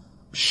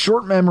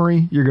short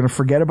memory. You're going to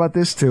forget about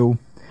this too.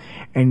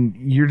 And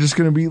you're just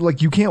going to be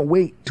like, you can't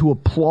wait to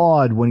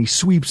applaud when he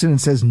sweeps in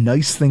and says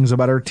nice things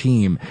about our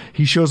team.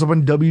 He shows up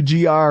on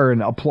WGR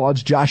and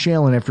applauds Josh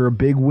Allen after a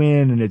big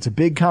win, and it's a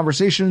big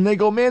conversation, and they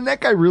go, man, that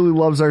guy really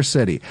loves our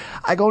city.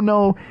 I go,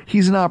 no,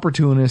 he's an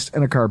opportunist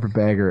and a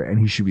carpetbagger, and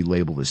he should be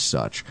labeled as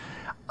such.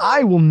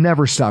 I will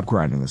never stop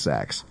grinding this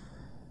axe.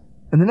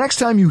 And the next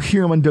time you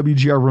hear him on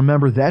WGR,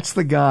 remember that's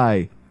the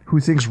guy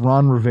who thinks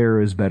Ron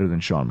Rivera is better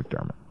than Sean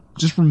McDermott.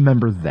 Just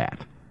remember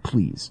that,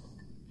 please.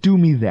 Do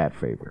me that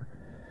favor.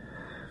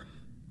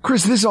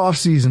 Chris, this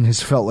offseason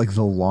has felt like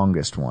the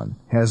longest one,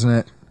 hasn't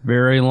it?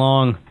 Very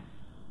long.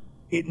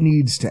 It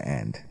needs to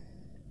end.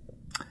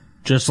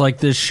 Just like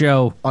this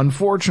show.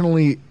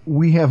 Unfortunately,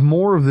 we have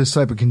more of this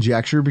type of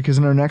conjecture because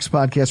in our next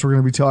podcast, we're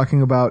going to be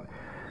talking about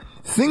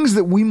things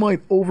that we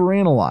might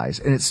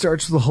overanalyze. And it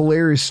starts with a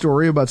hilarious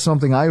story about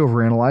something I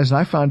overanalyzed, and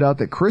I found out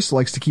that Chris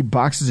likes to keep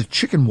boxes of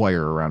chicken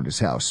wire around his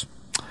house.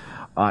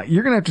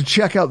 You're going to have to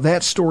check out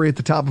that story at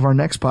the top of our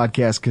next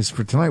podcast, because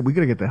for tonight, we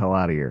got to get the hell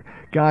out of here.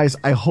 Guys,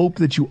 I hope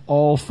that you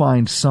all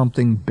find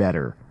something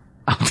better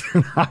out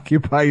there to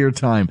occupy your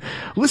time.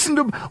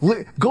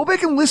 Go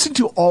back and listen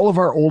to all of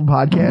our old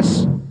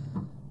podcasts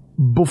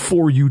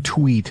before you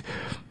tweet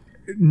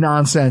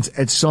nonsense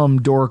at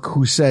some dork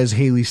who says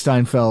Haley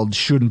Steinfeld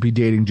shouldn't be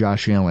dating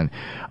Josh Allen.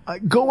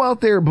 Go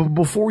out there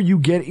before you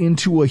get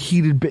into a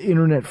heated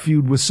internet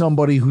feud with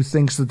somebody who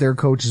thinks that their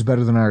coach is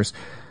better than ours.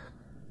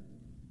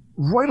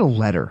 Write a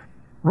letter.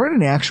 Write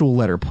an actual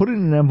letter. Put it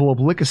in an envelope,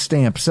 lick a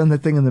stamp, send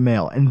that thing in the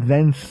mail, and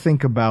then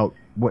think about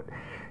what.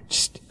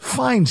 Just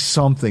find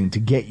something to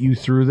get you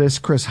through this.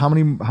 Chris, how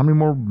many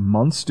more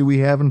months do we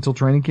have until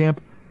training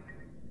camp?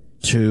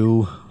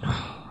 2.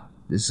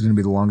 This is going to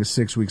be the longest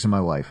 6 weeks of my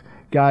life.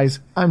 Guys,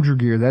 I'm Drew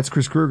Gear. That's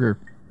Chris Kruger.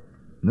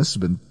 And this has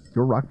been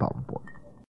your Rockpile Report.